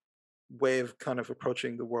way of kind of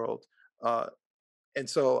approaching the world. Uh, and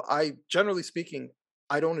so generally speaking,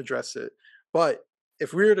 I don't address it. But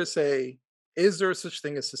if we were to say, is there such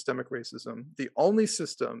thing as systemic racism? The only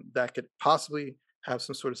system that could possibly have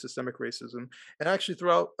some sort of systemic racism, and actually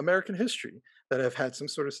throughout American history that have had some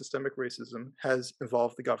sort of systemic racism, has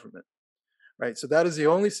involved the government, right? So that is the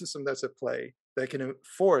only system that's at play that can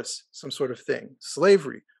enforce some sort of thing.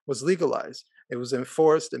 Slavery was legalized. It was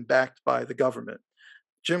enforced and backed by the government.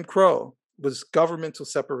 Jim Crow was governmental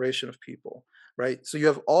separation of people, right? So you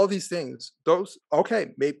have all these things.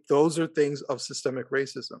 Maybe those are things of systemic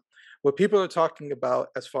racism. What people are talking about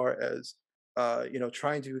as far as,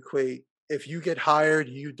 trying to equate, if you get hired,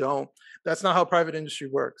 you don't. That's not how private industry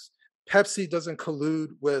works. Pepsi doesn't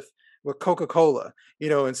collude with Coca-Cola,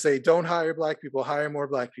 and say, don't hire Black people, hire more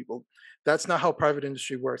Black people. That's not how private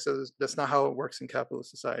industry works. That's not how it works in capitalist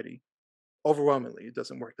society. Overwhelmingly, it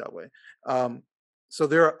doesn't work that way. So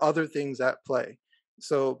there are other things at play.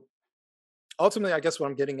 So ultimately, I guess what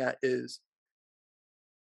I'm getting at is,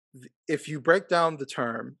 if you break down the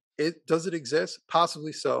term, does it exist?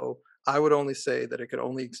 Possibly so. I would only say that it could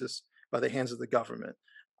only exist by the hands of the government.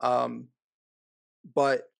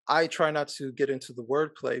 But I try not to get into the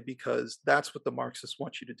wordplay because that's what the Marxists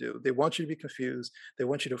want you to do. They want you to be confused. They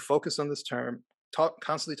want you to focus on this term,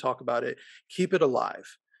 constantly talk about it, keep it alive.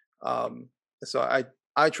 So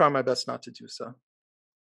I try my best not to do so.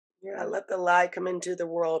 Yeah, let the lie come into the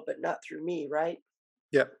world, but not through me, right?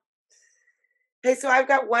 Yeah. Hey, so I've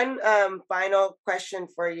got one final question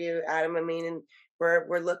for you, Adam. I mean, and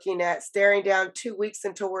we're looking at staring down 2 weeks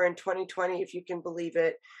until we're in 2020, if you can believe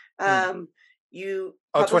it. You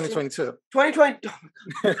Oh, publishing 2022. 2020.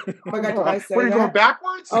 Oh my God, did I say What are you that? going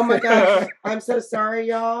backwards? Oh my gosh, I'm so sorry,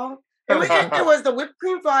 y'all. It was the whipped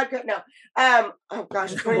cream vodka. No, oh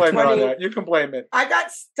gosh, You can blame it on 2020. that. You can blame it. I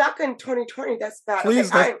got stuck in 2020. That's bad.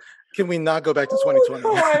 Please, Okay, can we not go back to oh 2020?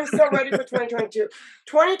 no, I'm so ready for 2022.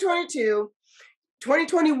 2022.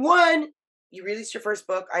 2021, you released your first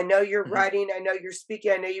book. I know you're Mhm. writing. I know you're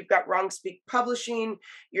speaking. I know you've got Wrong Speak Publishing.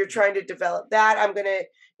 You're trying to develop that. I'm going to,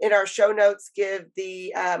 in our show notes, give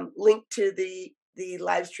the link to the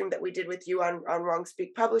live stream that we did with you on Wrong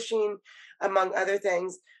Speak Publishing, among other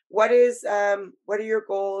things. What are your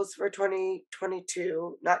goals for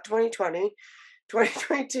 2022? Not 2020,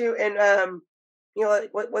 2022, and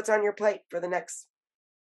what's on your plate for the next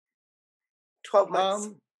 12 months?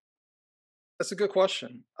 That's a good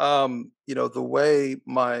question. The way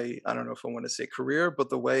I don't know if I want to say career, but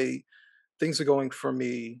the way things are going for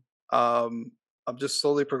me, I'm just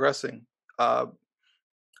slowly progressing. Uh,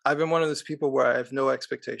 I've been one of those people where I have no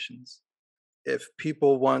expectations. If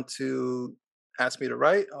people want to ask me to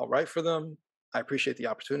write, I'll write for them. I appreciate the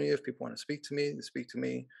opportunity. If people want to speak to me, they speak to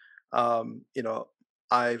me. Um, you know,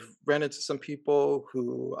 I've ran into some people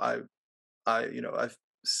who I've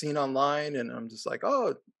seen online, and I'm just like,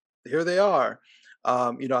 oh, here they are.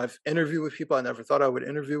 I've interviewed with people I never thought I would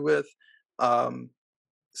interview with. Um,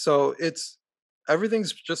 so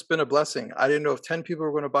everything's just been a blessing. I didn't know if 10 people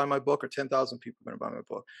were going to buy my book or 10,000 people were going to buy my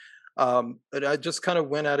book. But I just kind of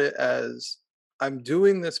went at it as, I'm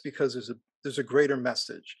doing this because there's a greater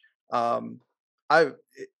message. Um,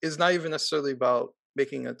 it's not even necessarily about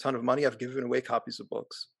making a ton of money. I've given away copies of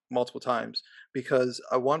books multiple times because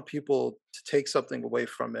I want people to take something away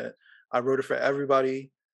from it. I wrote it for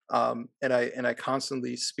everybody, and I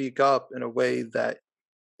constantly speak up in a way that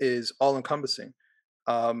is all encompassing.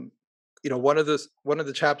 Um, one of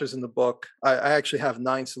the chapters in the book, I actually have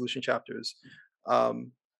 9 solution chapters,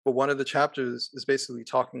 um, but one of the chapters is basically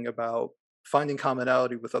talking about finding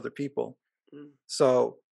commonality with other people. Mm.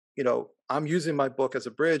 So I'm using my book as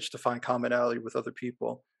a bridge to find commonality with other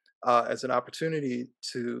people, as an opportunity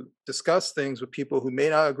to discuss things with people who may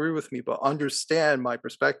not agree with me, but understand my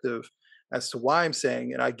perspective as to why I'm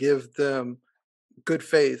saying, and I give them good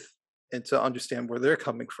faith and to understand where they're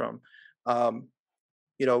coming from. Um,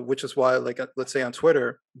 which is why, like, let's say on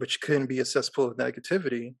Twitter, which can be a cesspool of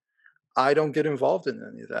negativity, I don't get involved in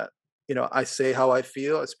any of that. I say how I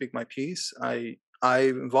feel, I speak my piece, I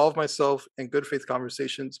involve myself in good faith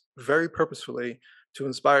conversations very purposefully to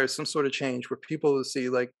inspire some sort of change where people will see,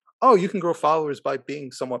 like, oh, you can grow followers by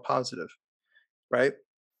being somewhat positive, right?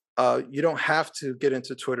 You don't have to get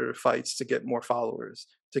into Twitter fights to get more followers,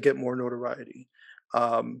 to get more notoriety,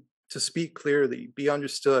 to speak clearly, be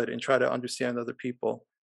understood, and try to understand other people.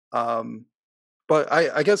 Um, but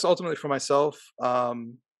I guess ultimately for myself,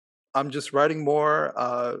 I'm just writing more.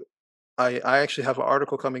 I actually have an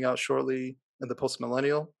article coming out shortly in the Post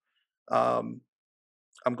Millennial. Um,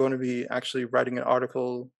 I'm going to be actually writing an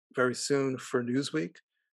article very soon for Newsweek.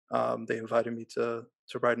 They invited me to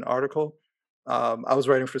write an article. I was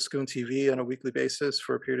writing for Scoon TV on a weekly basis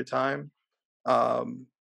for a period of time. Um,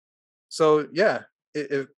 so yeah,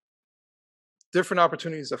 it different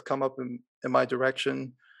opportunities have come up in my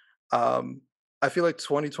direction. Um, I feel like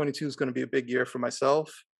 2022 is going to be a big year for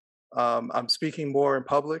myself. I'm speaking more in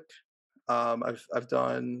public. I've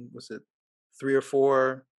done, was it 3 or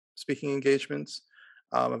 4 speaking engagements.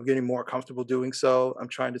 I'm getting more comfortable doing so. I'm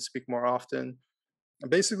trying to speak more often. I'm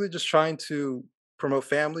basically just trying to promote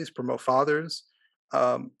families, promote fathers,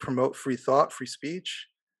 promote free thought, free speech.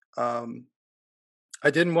 Um, I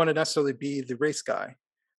didn't want to necessarily be the race guy,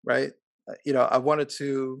 right? I wanted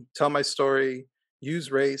to tell my story,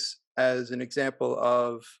 use race as an example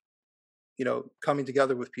of, coming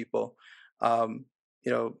together with people. And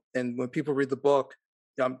when people read the book,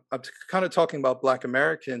 I'm kind of talking about Black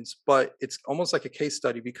Americans, but it's almost like a case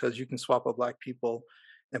study because you can swap out Black people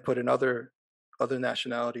and put in other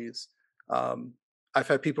nationalities. Um, I've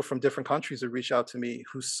had people from different countries that reach out to me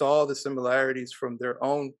who saw the similarities from their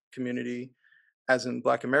own community, as in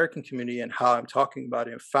Black American community, and how I'm talking about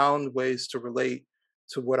it, and found ways to relate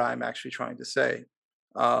to what I'm actually trying to say.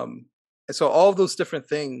 And so all of those different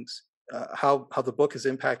things, how the book has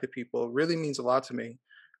impacted people, really means a lot to me.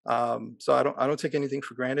 So I don't take anything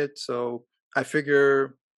for granted. So I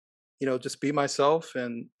figure, just be myself,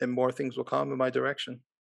 and more things will come in my direction.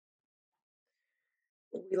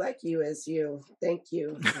 We like you as you. Thank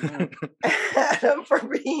you, Adam, for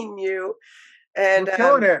being you. And You're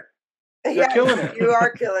killing it. You're yeah, killing it. you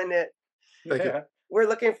are killing it. Thank you. Yeah. We're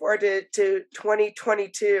looking forward to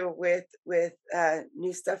 2022 with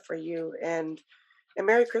new stuff for you, and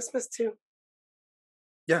Merry Christmas too.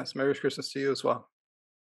 Yes, Merry Christmas to you as well.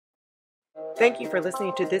 Thank you for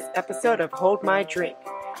listening to this episode of Hold My Drink.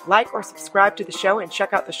 Like or subscribe to the show and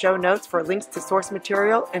check out the show notes for links to source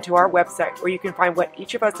material and to our website, where you can find what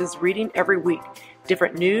each of us is reading every week,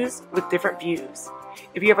 different news with different views.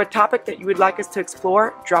 If you have a topic that you would like us to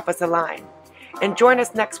explore, drop us a line. And join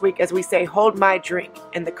us next week as we say hold my drink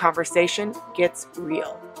and the conversation gets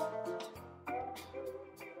real.